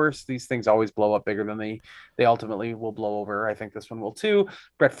 Of course, these things always blow up bigger than they ultimately will blow over. I think this one will too.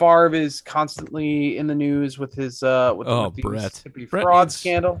 Brett Favre is constantly in the news with his the Brett. Mississippi Brett fraud needs-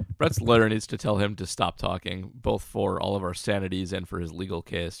 scandal. Brett's lawyer needs to tell him to stop talking, both for all of our sanities and for his legal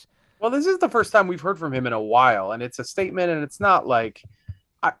case. Well, this is the first time we've heard from him in a while, and it's a statement, and it's not like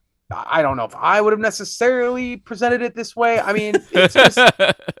I don't know if I would have necessarily presented it this way. I mean, it's just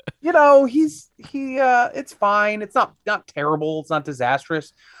it's fine. It's not terrible. It's not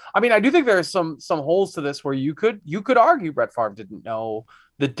disastrous. I mean, I do think there's some holes to this where you could argue Brett Favre didn't know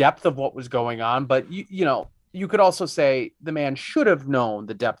the depth of what was going on, but you could also say the man should have known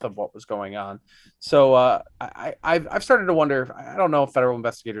the depth of what was going on. So I've started to wonder if I don't know if federal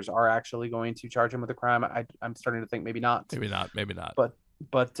investigators are actually going to charge him with a crime. I'm starting to think maybe not. Maybe not.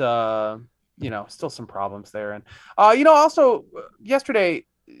 But still some problems there. And also yesterday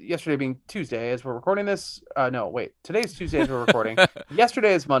being Tuesday as we're recording this. No, wait, today's Tuesday as we're recording.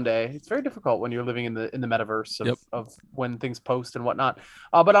 Yesterday is Monday. It's very difficult when you're living in the metaverse of when things post and whatnot.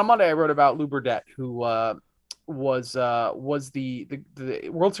 But on Monday I wrote about Lou Burdett, who was the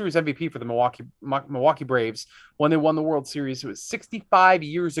World Series MVP for the Milwaukee Braves when they won the World Series. It was 65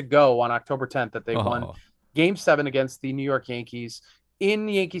 years ago on October 10th that they won Game 7 against the New York Yankees in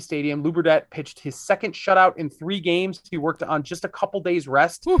Yankee Stadium. Lou Burdett pitched his second shutout in 3 games. He worked on just a couple days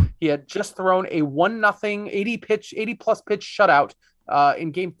rest. Whew. He had just thrown a 1-0 80 plus pitch shutout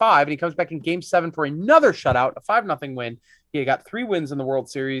in Game 5, and he comes back in Game 7 for another shutout, a 5-0 win. He got 3 wins in the World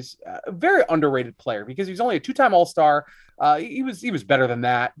Series. A very underrated player because he was only a 2-time All-Star. He was better than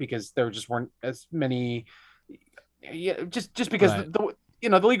that because there just weren't as many. Just because Right.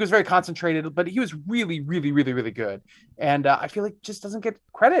 the league was very concentrated, but he was really, really, really, really good. And I feel like just doesn't get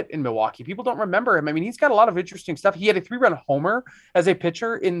credit in Milwaukee. People don't remember him. I mean, he's got a lot of interesting stuff. He had a 3-run homer as a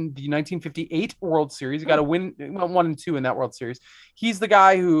pitcher in the 1958 World Series. He got a win, 1 and 2 in that World Series. He's the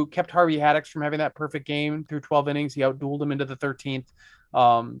guy who kept Harvey Haddix from having that perfect game through 12 innings. He outdueled him into the 13th.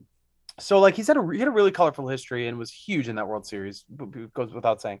 So like he had a really colorful history and was huge in that World Series. Goes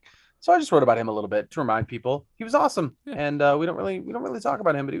without saying. So I just wrote about him a little bit to remind people he was awesome, and we don't really talk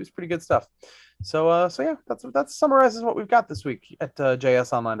about him, but he was pretty good stuff. So yeah, that summarizes what we've got this week at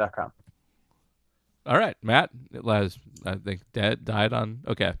jsonline.com. All right, Matt. I think died on.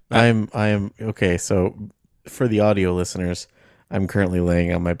 Okay, I am okay. So for the audio listeners, I'm currently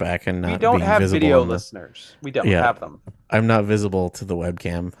laying on my back and not We don't being have visible video on the- listeners. We don't Yeah. have them. I'm not visible to the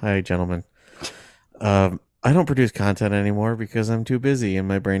webcam. Hi, gentlemen. I don't produce content anymore because I'm too busy and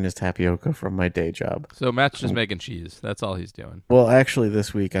my brain is tapioca from my day job. so Matt's just making cheese. That's all he's doing. Well, actually,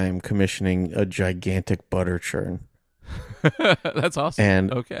 this week I am commissioning a gigantic butter churn, That's awesome.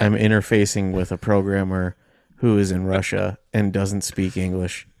 and okay. I'm interfacing with a programmer who is in Russia and doesn't speak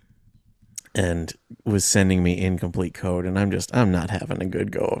English and was sending me incomplete code, and I'm not having a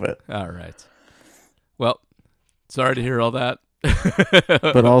good go of it. All right. Well, sorry to hear all that.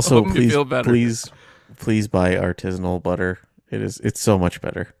 But also, Hope you feel better. please buy artisanal butter. It's so much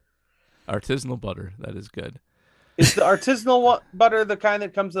better. Artisanal butter, that is good. Is the artisanal butter the kind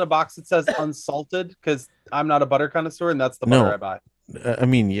that comes in a box that says unsalted? Because I'm not a butter connoisseur, and that's the butter I buy. I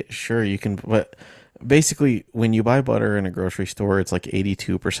mean, sure, you can, but basically, when you buy butter in a grocery store, it's like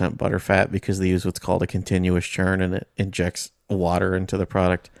 82% butter fat because they use what's called a continuous churn, and it injects water into the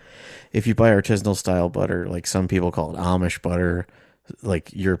product. If you buy artisanal style butter, like some people call it Amish butter,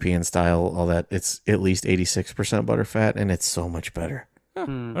 like European style, all that, it's at least 86% butter fat, and it's so much better. All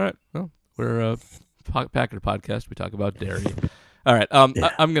right. Well, we're a Packer podcast. We talk about dairy. All right. I'm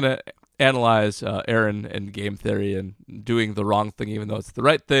going to analyze Aaron and game theory and doing the wrong thing, even though it's the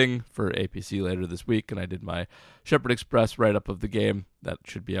right thing, for APC later this week. And I did my Shepherd Express write-up of the game. That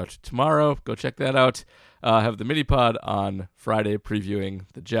should be out tomorrow. Go check that out. I have the mini pod on Friday previewing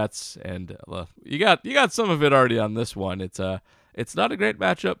the Jets, and you got some of it already on this one. It's not a great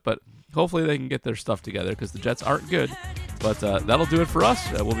matchup, but hopefully they can get their stuff together because the Jets aren't good. But that'll do it for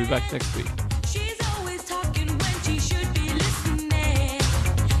us. We'll be back next week. She's always talking when she should be listening.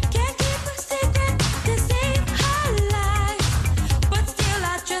 Can't keep a secret to save her life, but still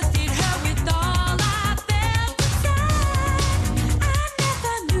I trusted her with all I felt inside. I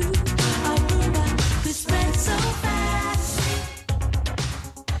never knew a rumor could spread so fast.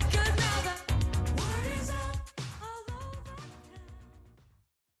 'Cause now the word is out all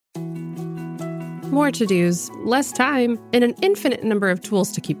over. More to-dos, less time, and an infinite number of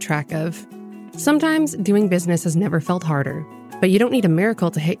tools to keep track of. Sometimes doing business has never felt harder, but you don't need a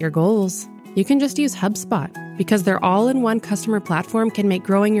miracle to hit your goals. You can just use HubSpot, because their all-in-one customer platform can make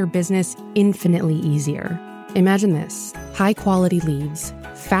growing your business infinitely easier. Imagine this: high-quality leads,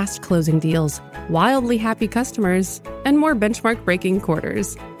 fast closing deals, wildly happy customers, and more benchmark-breaking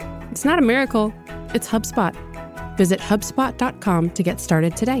quarters. It's not a miracle, it's HubSpot. Visit HubSpot.com to get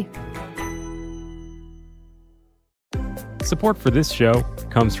started today. Support for this show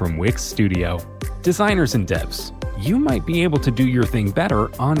comes from Wix Studio. Designers and devs, you might be able to do your thing better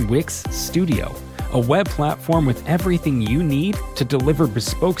on Wix Studio, a web platform with everything you need to deliver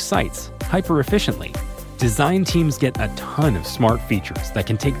bespoke sites hyper-efficiently. Design teams get a ton of smart features that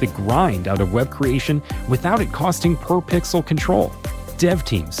can take the grind out of web creation without it costing per-pixel control. Dev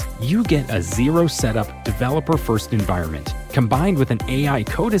teams, you get a zero-setup, developer-first environment, combined with an AI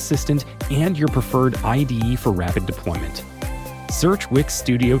code assistant and your preferred IDE for rapid deployment. Search Wix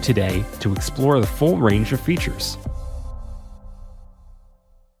Studio today to explore the full range of features.